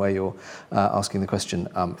are and where you're asking the question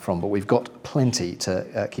from. But we've got plenty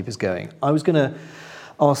to keep us going. I was going to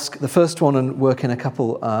ask the first one and work in a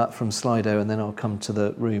couple from Slido, and then I'll come to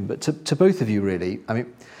the room. But to both of you, really, I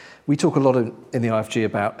mean, we talk a lot in the IFG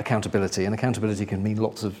about accountability, and accountability can mean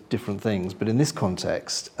lots of different things. But in this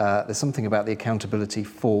context, there's something about the accountability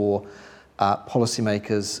for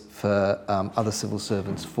policymakers, for other civil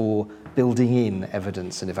servants, for building in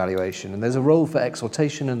evidence and evaluation. And there's a role for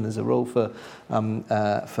exhortation, and there's a role for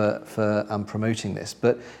promoting this.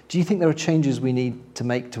 But do you think there are changes we need to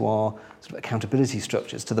make to our sort of accountability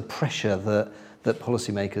structures, to the pressure that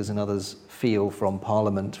policymakers and others feel from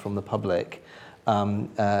Parliament, from the public,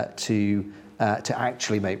 to to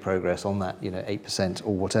actually make progress on that 8%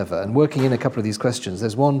 or whatever. And working in a couple of these questions,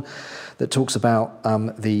 there's one that talks about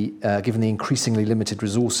given the increasingly limited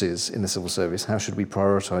resources in the civil service, how should we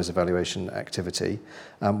prioritise evaluation activity?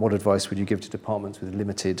 What advice would you give to departments with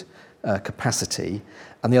limited capacity?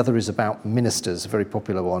 And the other is about ministers, a very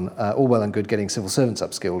popular one. All well and good getting civil servants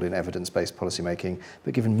upskilled in evidence-based policy making,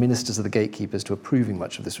 but given ministers are the gatekeepers to approving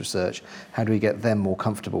much of this research, how do we get them more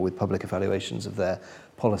comfortable with public evaluations of their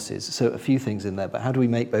policies? So a few things in there, but how do we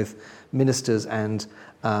make both ministers and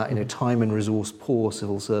time and resource poor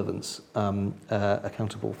civil servants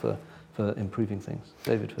accountable for improving things?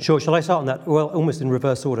 David? Sure, shall I start on that? Well, almost in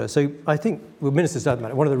reverse order. So I think ministers don't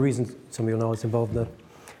matter. One of the reasons some of you know I was involved in the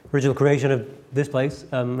original creation of this place,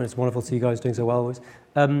 and it's wonderful to see you guys doing so well always,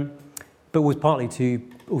 but was partly to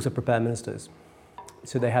also prepare ministers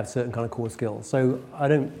so they have certain kind of core skills. So I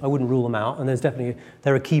wouldn't rule them out, and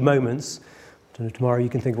there are key moments. I don't know, tomorrow you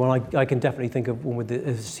can think, well, I can definitely think of one with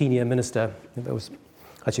a senior minister. It was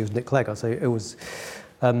Nick Clegg, I'll say. It was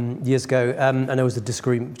years ago, and there was a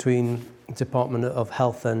disagreement between the Department of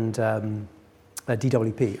Health and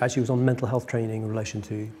DWP. Actually, it was on mental health training in relation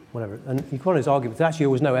to whatever. And you can always argue, but there actually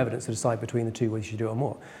was no evidence to decide between the two whether you should do it or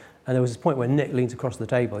more. And there was this point where Nick leans across the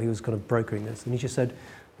table, he was kind of brokering this, and he just said,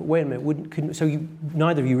 but wait a minute,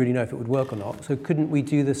 neither of you really know if it would work or not, so couldn't we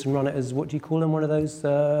do this and run it as, what do you call them, one of those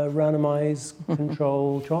randomized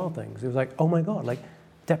controlled trial things? It was like, oh my God, like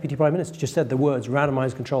Deputy Prime Minister just said the words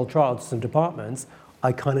randomized controlled trial to some departments,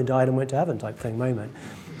 I kind of died and went to heaven type thing moment.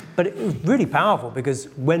 But it was really powerful because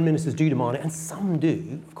when ministers do demand it, and some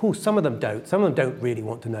do, of course some of them don't really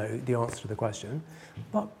want to know the answer to the question,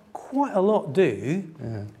 but quite a lot do.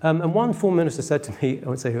 Yeah. And one former minister said to me, I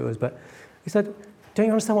won't say who it was, but he said, don't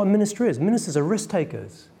you understand what a minister is? Ministers are risk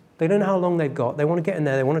takers. They don't know how long they've got. They want to get in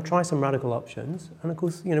there. They want to try some radical options. And of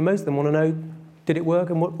course, most of them want to know, did it work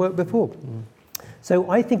and what worked before? Mm.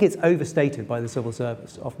 So I think it's overstated by the civil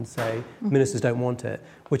service to often say ministers don't want it,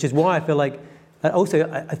 which is why I feel like, also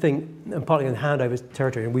I think, and partly in handover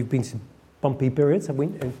territory, and we've been to bumpy periods, have we,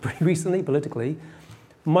 pretty recently, politically.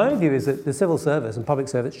 My own view is that the civil service and public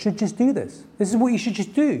service should just do this. This is what you should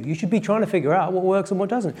just do. You should be trying to figure out what works and what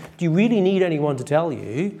doesn't. Do you really need anyone to tell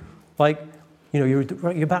you, like, you're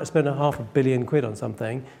about to spend £500 million on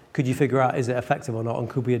something, could you figure out is it effective or not, and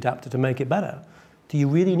could we adapt it to make it better? Do you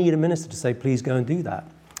really need a minister to say, please go and do that?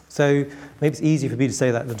 So maybe it's easier for me to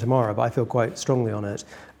say that than tomorrow, but I feel quite strongly on it.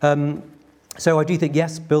 So I do think,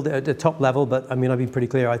 yes, build it at the top level, but I mean, I've been pretty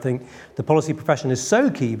clear. I think the policy profession is so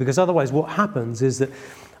key because otherwise what happens is that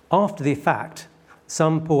after the fact,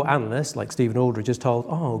 some poor analyst like Stephen Aldridge is told,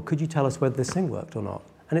 oh, could you tell us whether this thing worked or not?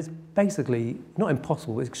 And it's basically not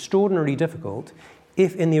impossible, it's extraordinarily difficult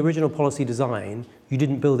if in the original policy design, you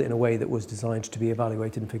didn't build it in a way that was designed to be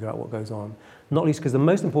evaluated and figure out what goes on. Not least because the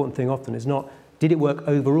most important thing often is not, did it work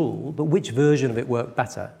overall, but which version of it worked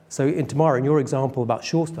better? So in your example about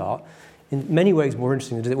Sure Start, in many ways more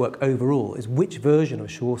interesting than does it work overall is which version of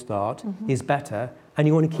Sure Start is better, and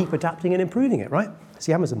you want to keep adapting and improving it, right? It's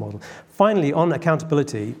the Amazon model. Finally, on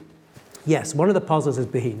accountability, yes, one of the puzzles has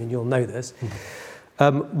been, and you'll know this,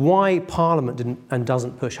 why Parliament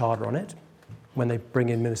doesn't push harder on it when they bring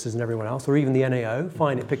in ministers and everyone else, or even the NAO,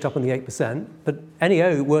 fine, it picked up on the 8%, but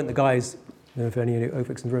NAO weren't the guys, I don't know if any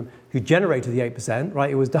OFICs in the room, who generated the 8%, right?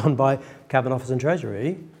 It was done by Cabinet Office and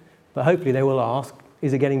Treasury, but hopefully they will ask,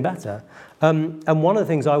 is it getting better? And one of the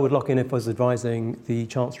things I would lock in if I was advising the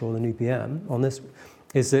Chancellor or the new PM on this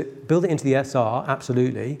is that build it into the SR,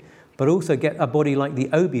 absolutely, but also get a body like the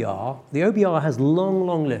OBR. The OBR has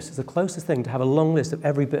long lists. It's the closest thing to have a long list of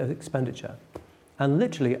every bit of expenditure. And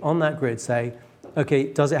literally on that grid say,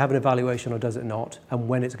 okay, does it have an evaluation or does it not? And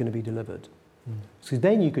when it's going to be delivered. So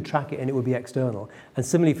then you could track it and it would be external. And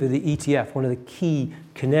similarly for the ETF, one of the key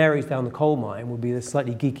canaries down the coal mine would be this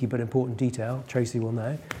slightly geeky but important detail, Tracy will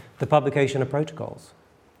know, the publication of protocols.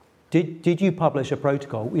 Did you publish a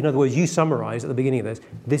protocol? In other words, you summarise at the beginning of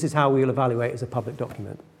this is how we will evaluate as a public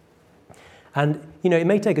document. And it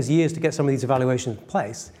may take us years to get some of these evaluations in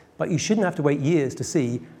place, but you shouldn't have to wait years to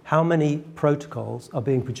see how many protocols are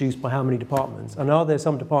being produced by how many departments. And are there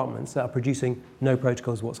some departments that are producing no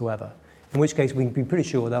protocols whatsoever? In which case we can be pretty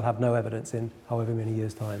sure they'll have no evidence in however many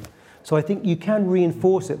years' time. So I think you can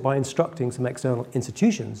reinforce it by instructing some external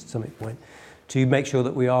institutions at some point to make sure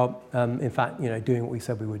that we are, in fact, doing what we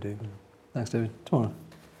said we would do. Thanks, David. Tamara.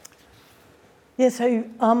 Yeah, so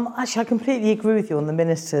actually I completely agree with you on the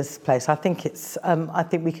minister's place. I think it's, I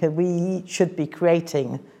think we should be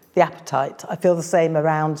creating the appetite. I feel the same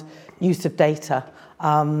around use of data,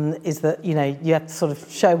 is that, you have to sort of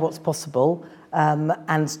show what's possible,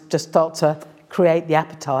 and just start to create the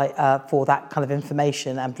appetite for that kind of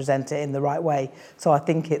information and present it in the right way. So I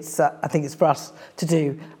think it's for us to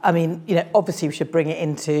do. I mean, obviously we should bring it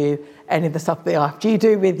into any of the stuff the IFG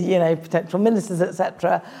do with, potential ministers,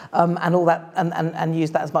 etc., and all that, and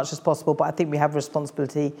use that as much as possible. But I think we have a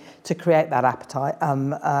responsibility to create that appetite.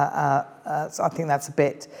 So I think that's a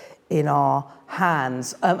bit in our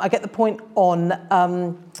hands. I get the point on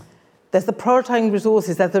there's the prioritising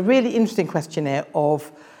resources. There's a really interesting question here of,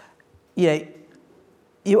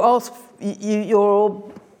 you ask,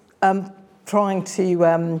 you're trying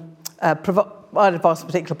to provide advice on a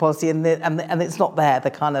particular policy, and it's not there,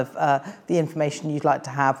 the kind of the information you'd like to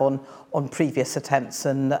have on previous attempts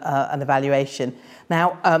and evaluation.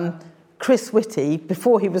 Now, Chris Whitty,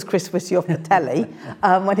 before he was Chris Whitty off the telly,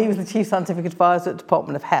 when he was the Chief Scientific Advisor at the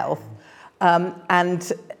Department of Health,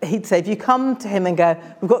 and he'd say, if you come to him and go,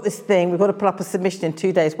 we've got this thing, we've got to put up a submission in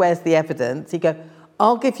 2 days, where's the evidence? He'd go,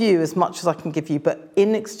 I'll give you as much as I can give you, but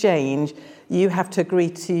in exchange, you have to agree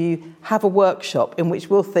to have a workshop in which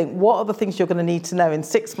we'll think, what are the things you're going to need to know in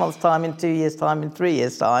 6 months' time, in 2 years' time, in 3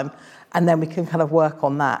 years' time, and then we can kind of work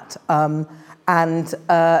on that.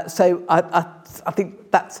 So I think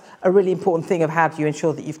that's a really important thing of how do you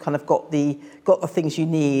ensure that you've kind of got the things you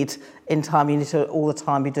need in time. You need to all the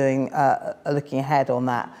time be doing looking ahead on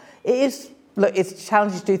that. It's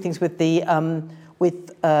challenging to do things with the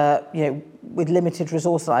with limited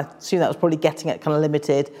resources. I assume that was probably getting at kind of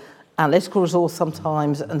limited analytical resource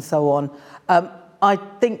sometimes and so on. I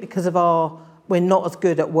think because of we're not as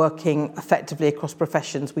good at working effectively across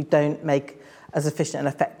professions, we don't make as efficient and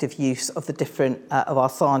effective use of the different of our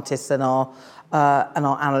scientists and our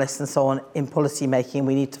analysts and so on in policy making.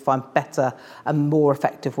 We need to find better and more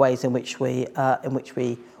effective ways in which we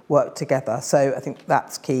work together. So I think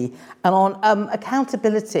that's key. And on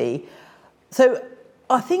accountability, so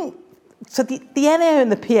I think the NAO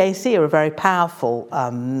and the PAC are a very powerful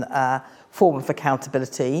form of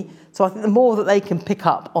accountability. So I think the more that they can pick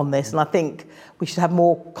up on this, and I think we should have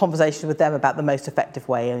more conversation with them about the most effective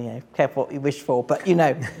way, and careful what you wish for, but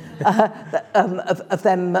of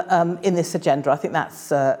them in this agenda. I think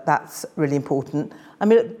that's really important. I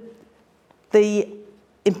mean, the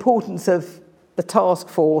importance of the task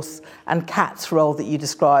force and Kat's role that you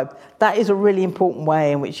described, that is a really important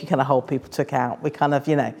way in which you kind of hold people to account. We kind of,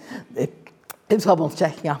 if someone's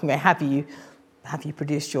checking up and going, have you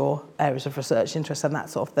produced your areas of research interest and that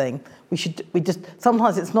sort of thing?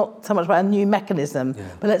 Sometimes it's not so much about a new mechanism,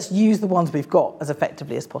 but let's use the ones we've got as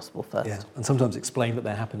effectively as possible first. Yeah, and sometimes explain that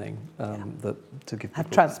they're happening, to give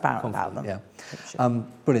people transparent about them. Yeah,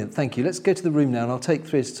 brilliant, thank you. Let's go to the room now, and I'll take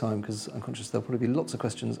 3 at a time because I'm conscious there'll probably be lots of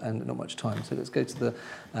questions and not much time. So let's go to the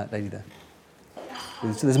lady there. So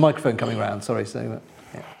there's a microphone coming around, sorry. So,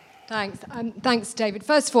 yeah. Thanks. Thanks, David.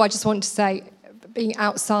 First of all, I just want to say, being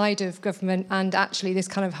outside of government and actually this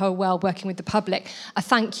kind of whole world working with the public, I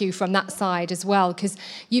thank you from that side as well, because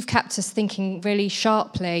you've kept us thinking really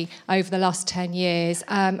sharply over the last 10 years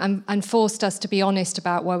and forced us to be honest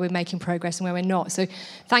about where we're making progress and where we're not. So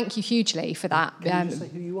thank you hugely for that. Can you just say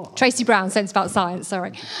who you are? Tracy Brown, Sense About Science,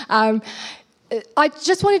 sorry. I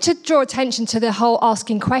just wanted to draw attention to the whole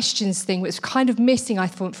asking questions thing, which was kind of missing, I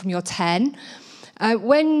thought, from your 10.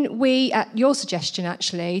 When we, at your suggestion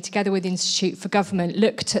actually, together with the Institute for Government,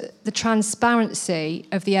 looked at the transparency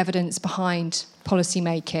of the evidence behind policy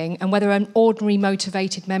making and whether an ordinary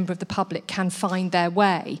motivated member of the public can find their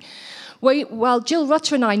way, Jill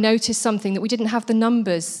Rutter and I noticed something that we didn't have the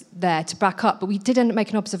numbers there to back up, but we did end up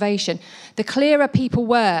making an observation. The clearer people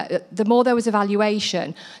were, the more there was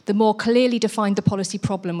evaluation, the more clearly defined the policy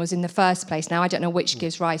problem was in the first place. Now, I don't know which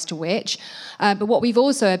gives rise to which, but what we've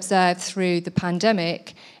also observed through the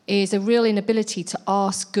pandemic is a real inability to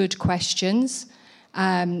ask good questions,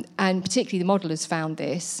 and particularly the modelers found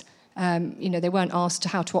this. They weren't asked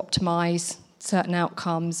how to optimise certain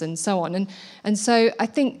outcomes and so on. And so I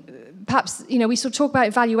think perhaps, we sort of talk about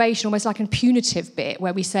evaluation almost like a punitive bit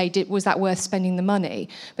where we say, was that worth spending the money?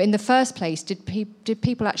 But in the first place, did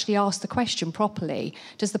people actually ask the question properly?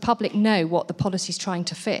 Does the public know what the policy's trying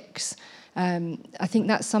to fix? I think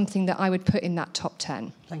that's something that I would put in that top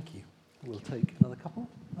 10. Thank you. We'll take another couple.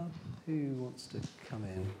 Who wants to come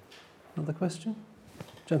in? Another question?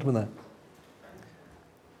 Gentleman there.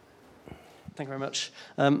 Thank you very much.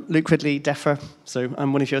 Luke Ridley, DEFRA, so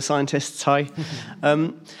I'm one of your scientists. Hi.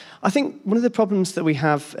 I think one of the problems that we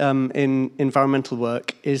have in environmental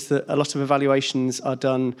work is that a lot of evaluations are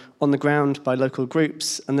done on the ground by local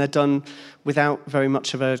groups, and they're done without very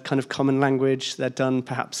much of a kind of common language. They're done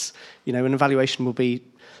perhaps, an evaluation will be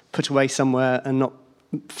put away somewhere and not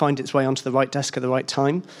find its way onto the right desk at the right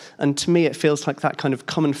time. And to me, it feels like that kind of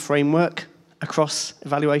common framework across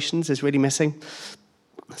evaluations is really missing.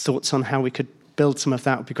 Thoughts on how we could build some of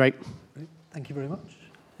that would be great. Thank you very much.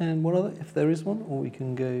 And one other, if there is one, or we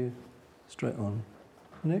can go straight on.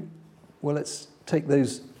 No? Well, let's take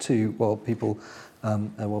those two while people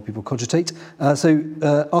cogitate. So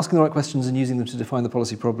asking the right questions and using them to define the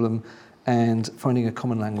policy problem, and finding a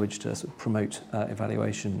common language to sort of promote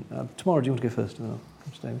evaluation. Tamara, do you want to go first? And then I'll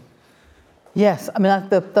come to David. Yes, I mean,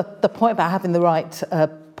 the point about having the right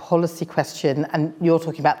policy question, and you're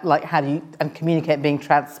talking about like how do you and communicate, being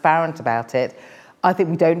transparent about it. I think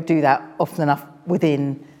we don't do that often enough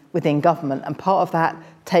within government. And part of that,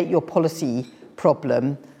 take your policy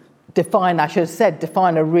problem, define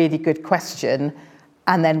a really good question,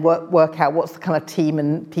 and then work out what's the kind of team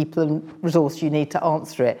and people and resource you need to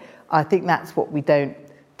answer it. I think that's what we don't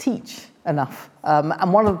teach enough.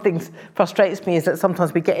 And one of the things frustrates me is that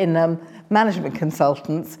sometimes we get in management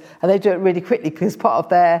consultants and they do it really quickly because part of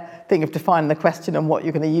their thing of defining the question and what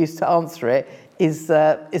you're going to use to answer it is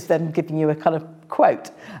them giving you a kind of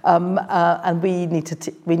quote. And we need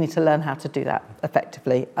to learn how to do that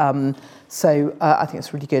effectively. So I think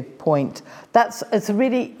it's a really good point. It's a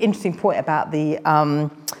really interesting point about the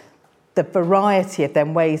variety of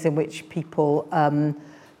them ways in which people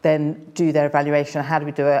then do their evaluation, and how do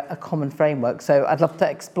we do a common framework. So I'd love to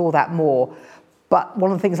explore that more. But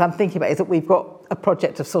one of the things I'm thinking about is that we've got a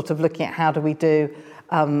project of sort of looking at how do we do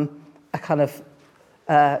a kind of,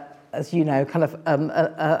 as you know, kind of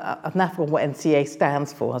a NAFA, what NCA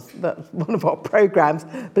stands for. That's one of our programmes,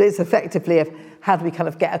 but it's effectively of how do we kind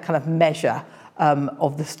of get a kind of measure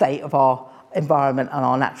of the state of our environment and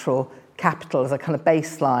our natural capital as a kind of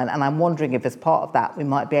baseline. And I'm wondering if as part of that we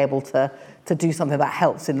might be able to do something that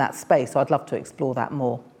helps in that space. So I'd love to explore that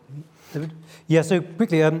more. David? Yeah, so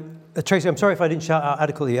quickly, Tracy, I'm sorry if I didn't shout out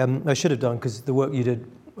adequately. I should have done, because the work you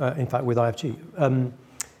did, in fact, with IFG,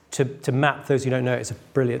 to map those who don't know, it's a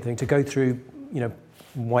brilliant thing. To go through,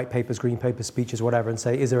 white papers, green papers, speeches, whatever, and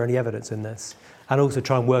say, is there any evidence in this? And also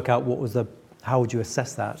try and work out how would you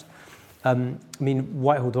assess that?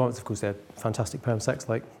 Whitehall departments, of course, they're fantastic perm secs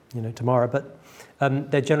like, Tamara, but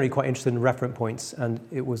they're generally quite interested in reference points, and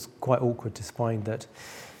it was quite awkward to find that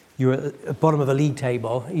you're at the bottom of a league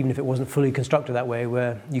table, even if it wasn't fully constructed that way,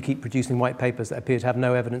 where you keep producing white papers that appear to have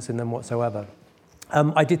no evidence in them whatsoever.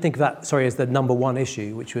 I did think of that, as the number one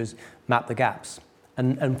issue, which was map the gaps.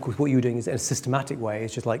 And of course, what you were doing is in a systematic way.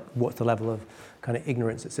 It's just like, what's the level of kind of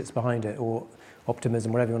ignorance that sits behind it, or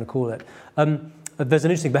optimism, whatever you want to call it. There's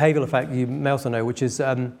an interesting behavioural effect you may also know, which is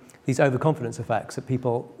these overconfidence effects, that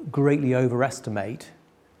people greatly overestimate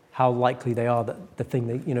how likely they are that the thing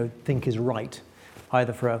they think is right,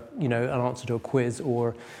 either for an answer to a quiz,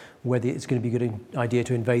 or whether it's going to be a good idea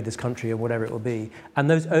to invade this country, or whatever it will be. And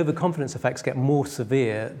those overconfidence effects get more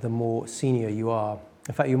severe the more senior you are.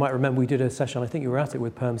 In fact, you might remember we did a session, I think you were at it,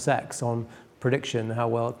 with Perm Secs on prediction, how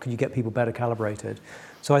well could you get people better calibrated.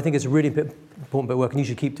 So I think it's a really important bit of work, and you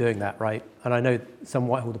should keep doing that, right? And I know some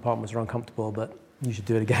Whitehall departments are uncomfortable, but you should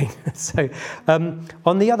do it again. So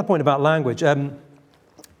on the other point about language,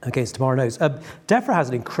 okay, so Tamara knows, DEFRA has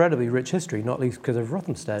an incredibly rich history, not least because of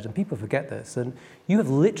Rothamsted, and people forget this, and you have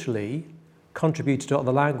literally contributed to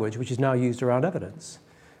the language which is now used around evidence.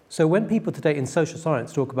 So when people today in social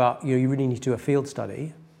science talk about, you really need to do a field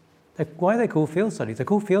study, why are they called field studies? They're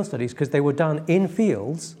called field studies because they were done in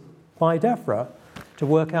fields by DEFRA to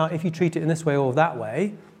work out if you treat it in this way or that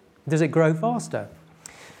way, does it grow faster?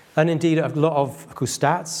 And indeed, a lot of course,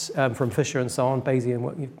 stats from Fisher and so on,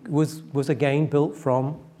 Bayesian, was again built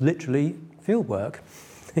from literally field work,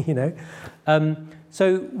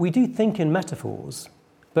 So we do think in metaphors,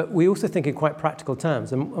 but we also think in quite practical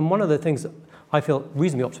terms. And one of the things that I feel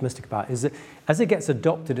reasonably optimistic about is that as it gets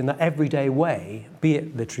adopted in that everyday way, be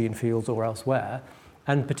it literally in fields or elsewhere,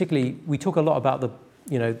 and particularly we talk a lot about the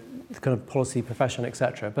kind of policy profession,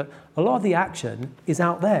 etc. But a lot of the action is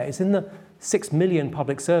out there. It's in the 6 million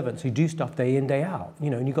public servants who do stuff day in, day out.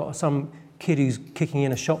 And you've got some kid who's kicking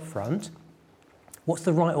in a shop front. What's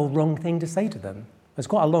the right or wrong thing to say to them? There's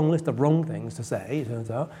quite a long list of wrong things to say, it turns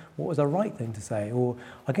out. What was the right thing to say? Or,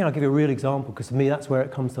 again, I'll give you a real example, because to me that's where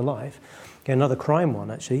it comes to life. Again, another crime one,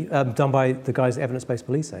 actually, done by the guys at Evidence-Based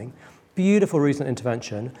Policing. Beautiful recent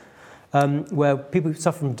intervention where people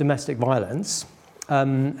suffer from domestic violence,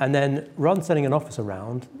 and then rather than sending an officer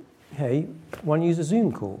around, hey, why don't you use a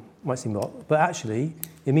Zoom call? Might seem odd, but actually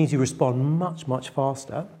it means you respond much, much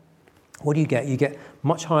faster. What do you get? You get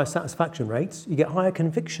much higher satisfaction rates, you get higher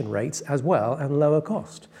conviction rates as well, and lower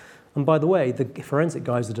cost. And by the way, the forensic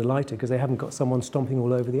guys are delighted because they haven't got someone stomping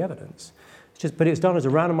all over the evidence. But it's done as a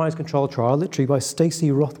randomised controlled trial, literally by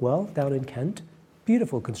Stacey Rothwell down in Kent.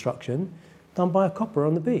 Beautiful construction, done by a copper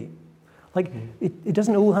on the beat. Like, it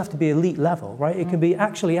doesn't all have to be elite level, right? It can be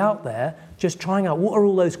actually out there, just trying out what are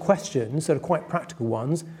all those questions that are quite practical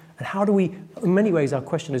ones, and how do we, in many ways our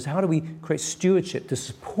question is, how do we create stewardship to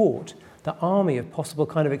support the army of possible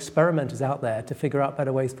kind of experimenters out there to figure out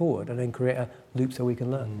better ways forward and then create a loop so we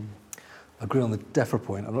can learn. I agree on the DEFRA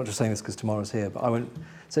point. I'm not just saying this because Tamara's here, but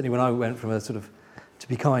certainly when I went from a sort of, to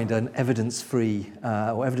be kind, an evidence-free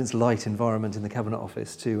or evidence-light environment in the Cabinet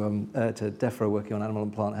Office to DEFRA working on animal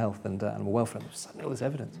and plant health and animal welfare, there's suddenly all this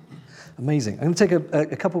evidence. Amazing. I'm going to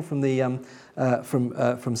take a couple from the from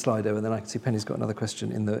Slido, and then I can see Penny's got another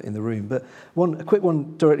question in the room. But a quick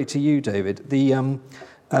one directly to you, David.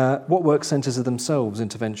 What work centres are themselves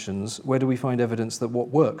interventions? Where do we find evidence that what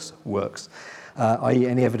works? I.e.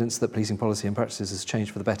 any evidence that policing policy and practices has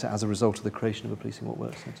changed for the better as a result of the creation of a Policing What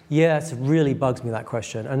Works centre? Yeah, it really bugs me, that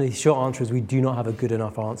question. And the short answer is we do not have a good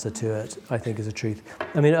enough answer to it, I think, is the truth.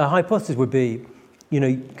 I mean, a hypothesis would be,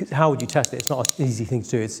 how would you test it? It's not an easy thing to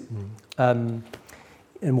do. It's, and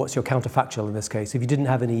what's your counterfactual in this case? If you didn't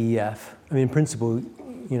have an EEF, I mean, in principle,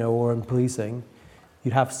 or in policing,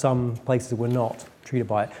 you'd have some places that were not treated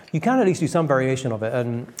by it. You can at least do some variation of it.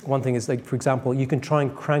 And one thing is, like, for example, you can try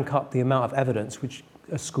and crank up the amount of evidence which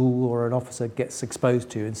a school or an officer gets exposed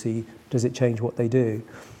to and see, does it change what they do?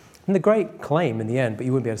 And the great claim in the end, but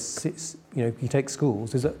you wouldn't be able to sit, you take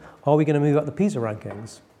schools, is that, are we going to move up the PISA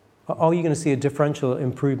rankings? Are you going to see a differential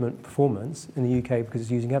improvement performance in the UK because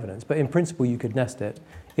it's using evidence? But in principle, you could nest it.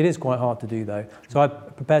 It is quite hard to do, though. So I'm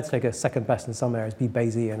prepared to take a second best in some areas, be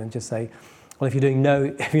Bayesian, and just say, well, if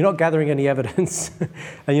you're not gathering any evidence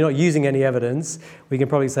and you're not using any evidence, we can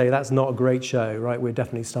probably say that's not a great show, right? We're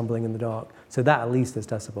definitely stumbling in the dark. So that at least is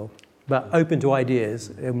testable. But open to ideas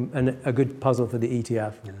and a good puzzle for the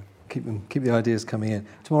ETF. Yeah. Keep the ideas coming in.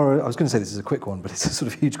 Tomorrow, I was going to say this is a quick one, but it's a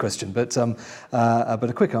sort of huge question. But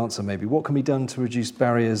a quick answer maybe. What can be done to reduce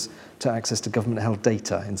barriers to access to government-held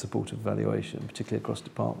data in support of evaluation, particularly across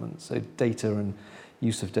departments? So data and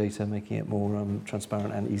use of data, making it more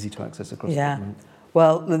transparent and easy to access across government.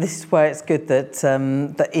 Well, this is where it's good that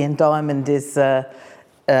Ian Diamond is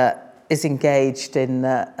engaged in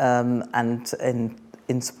and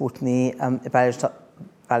in supporting the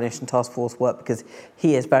evaluation task force work, because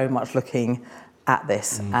he is very much looking at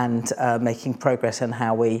this and making progress on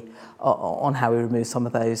how we remove some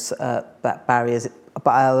of those barriers. But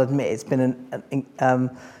I'll admit it's been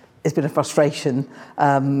a frustration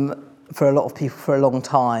for a lot of people for a long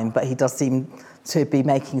time, but he does seem to be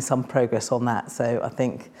making some progress on that. So I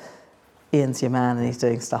think Ian's your man and he's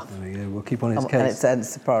doing stuff. Yeah, we'll keep on his case. And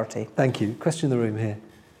it's a priority. Thank you. Question in the room here.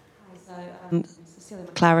 So, Cecilia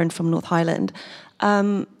McLaren from North Highland.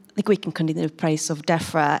 I think we can continue the praise of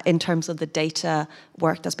DEFRA in terms of the data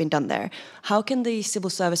work that's been done there. How can the civil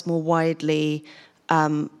service more widely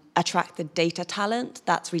attract the data talent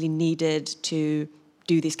that's really needed to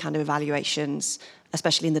do these kind of evaluations,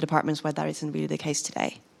 especially in the departments where that isn't really the case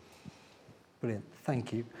today? Brilliant,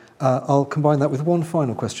 thank you. I'll combine that with one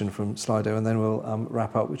final question from Slido and then we'll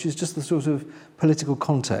wrap up, which is just the sort of political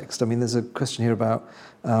context. I mean, there's a question here about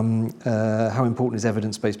how important is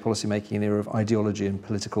evidence-based policy making in an era of ideology and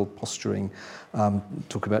political posturing.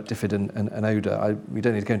 Talk about DFID and ODA. We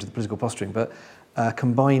don't need to go into the political posturing, but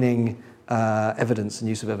combining evidence and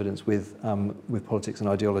use of evidence with politics and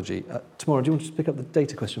ideology. Tamara, do you want to just pick up the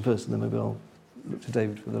data question first, and then maybe I'll look to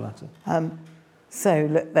David for the latter. So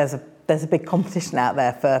look, there's a big competition out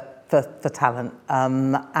there for talent,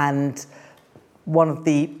 and one of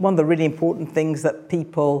the really important things that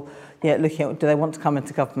people, looking at, do they want to come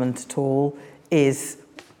into government at all, is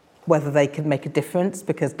whether they can make a difference,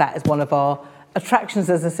 because that is one of our attractions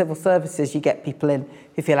as a civil services. You get people in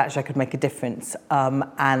who feel actually I could make a difference,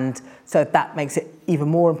 and so that makes it even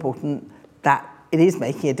more important that it is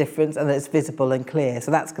making a difference and that it's visible and clear.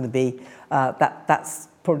 So that's going to be that's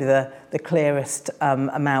probably the clearest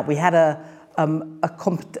amount. We had a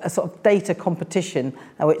sort of data competition,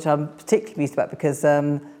 which I'm particularly pleased about because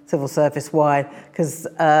civil service wide, because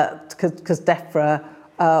DEFRA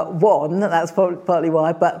won. That's partly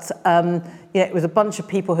why, but it was a bunch of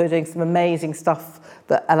people who are doing some amazing stuff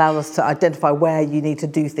that allow us to identify where you need to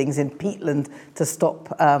do things in peatland to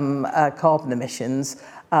stop carbon emissions.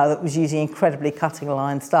 That was using incredibly cutting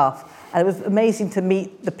line stuff, and it was amazing to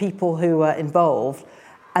meet the people who were involved,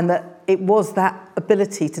 and that it was that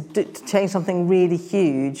ability to change something really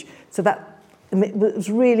huge. So that it was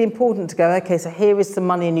really important to go, okay, so here is some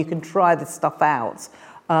money and you can try this stuff out.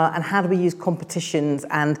 And how do we use competitions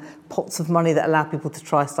and pots of money that allow people to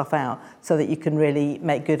try stuff out so that you can really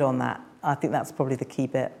make good on that? I think that's probably the key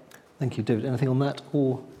bit. Thank you, David. Anything on that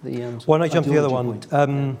or the Why don't I jump to the other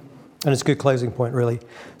one? And it's a good closing point, really.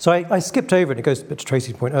 So I skipped over, and it goes a bit to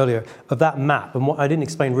Tracy's point earlier, of that map. And what I didn't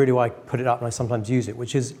explain really why I put it up, and I sometimes use it,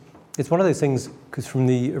 which is, it's one of those things, because from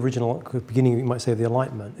the original beginning, you might say, of the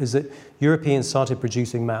Enlightenment, is that Europeans started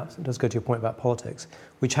producing maps, it does go to your point about politics,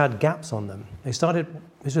 which had gaps on them. They started,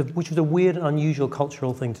 which was a weird and unusual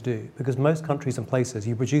cultural thing to do, because most countries and places,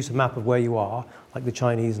 you produce a map of where you are, like the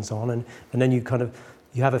Chinese and so on, and then you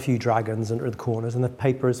have a few dragons under the corners, and the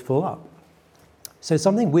paper is full up. So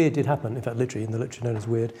something weird did happen, in fact, literally, in the literature known as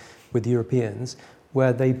weird, with the Europeans,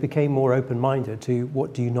 where they became more open-minded to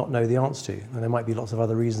what do you not know the answer to. And there might be lots of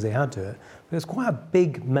other reasons they had to it. But it's quite a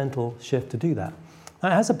big mental shift to do that. Now,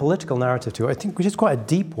 it has a political narrative to it, I think, which is quite a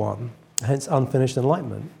deep one, hence unfinished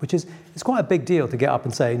enlightenment, which is, it's quite a big deal to get up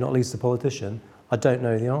and say, not least the politician, I don't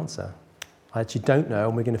know the answer. I actually don't know,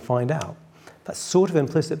 and we're going to find out. That's sort of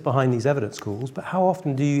implicit behind these evidence calls, but how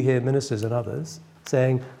often do you hear ministers and others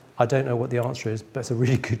saying, I don't know what the answer is, but it's a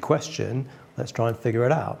really good question, let's try and figure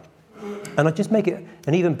it out. And I just make it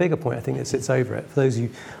an even bigger point, I think, that sits over it. For those of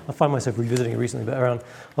you, I find myself revisiting it recently, but around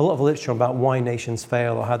a lot of literature about why nations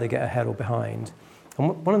fail or how they get ahead or behind.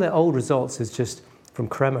 And one of the old results is just from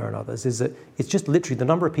Kremer and others, is that it's just literally the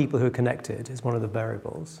number of people who are connected is one of the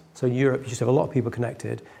variables. So in Europe, you just have a lot of people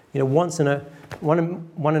connected. You know, one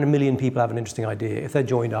in a million people have an interesting idea. If they're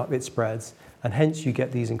joined up, it spreads. And hence you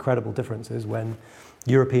get these incredible differences when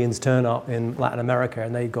Europeans turn up in Latin America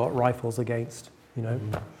and they've got rifles against,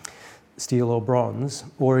 steel or bronze,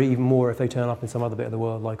 or even more if they turn up in some other bit of the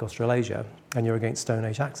world like Australasia and you're against Stone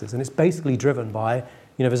Age axes. And it's basically driven by,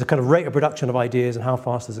 there's a kind of rate of production of ideas and how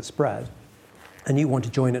fast does it spread. And you want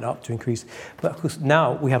to join it up to increase. But of course,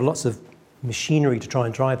 now we have lots of machinery to try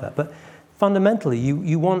and drive that. But fundamentally,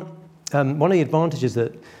 you want, one of the advantages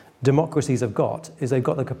that democracies have got is they've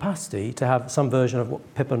got the capacity to have some version of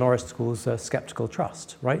what Pippa Norris calls skeptical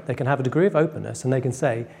trust, right? They can have a degree of openness and they can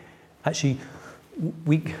say, actually,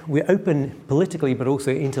 we're open politically but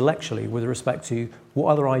also intellectually with respect to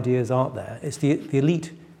what other ideas aren't there. It's the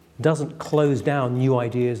elite doesn't close down new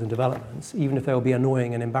ideas and developments, even if they'll be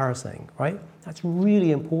annoying and embarrassing, right? That's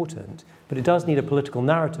really important, but it does need a political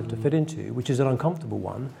narrative to fit into, which is an uncomfortable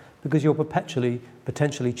one, because you're perpetually,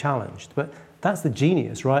 potentially challenged. But that's the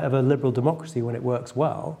genius, right, of a liberal democracy when it works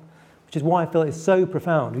well, which is why I feel it's so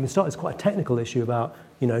profound. We can start, it's quite a technical issue about,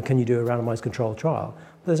 can you do a randomized controlled trial?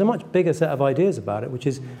 But there's a much bigger set of ideas about it, which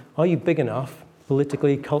is, are you big enough,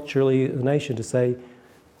 politically, culturally, as a nation, to say,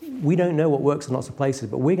 we don't know what works in lots of places,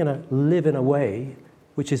 but we're going to live in a way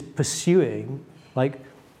which is pursuing,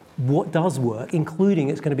 what does work, including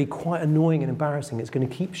it's going to be quite annoying and embarrassing. It's going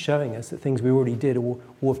to keep showing us that things we already did or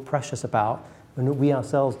were precious about and that we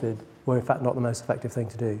ourselves did were in fact not the most effective thing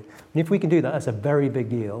to do. And if we can do that, that's a very big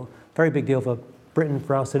deal for Britain,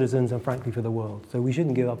 for our citizens, and frankly for the world. So we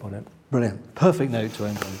shouldn't give up on it. Brilliant. Perfect note to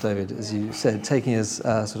end on, David, as you said, taking us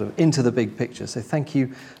sort of into the big picture. So thank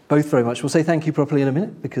you both very much. We'll say thank you properly in a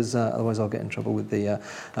minute, because otherwise I'll get in trouble with the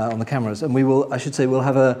on the cameras. And we'll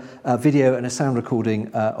have a video and a sound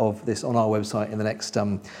recording of this on our website in the next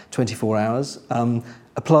 24 hours.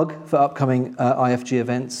 A plug for upcoming IFG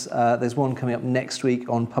events. There's one coming up next week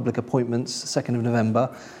on public appointments, 2nd of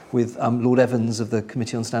November, with Lord Evans of the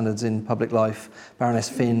Committee on Standards in Public Life, Baroness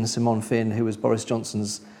Finn, Simone Finn, who was Boris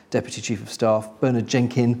Johnson's Deputy Chief of Staff, Bernard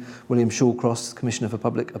Jenkin, William Shawcross, Commissioner for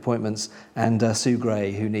Public Appointments, and Sue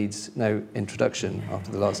Gray, who needs no introduction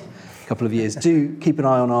after the last couple of years. Do keep an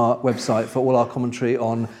eye on our website for all our commentary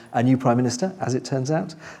on a new Prime Minister, as it turns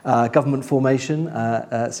out, government formation,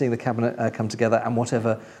 seeing the Cabinet come together, and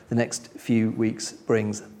whatever the next few weeks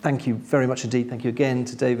brings. Thank you very much indeed. Thank you again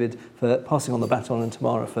to David for passing on the baton and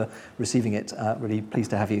Tamara for receiving it. Really pleased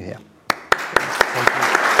to have you here. Thank you.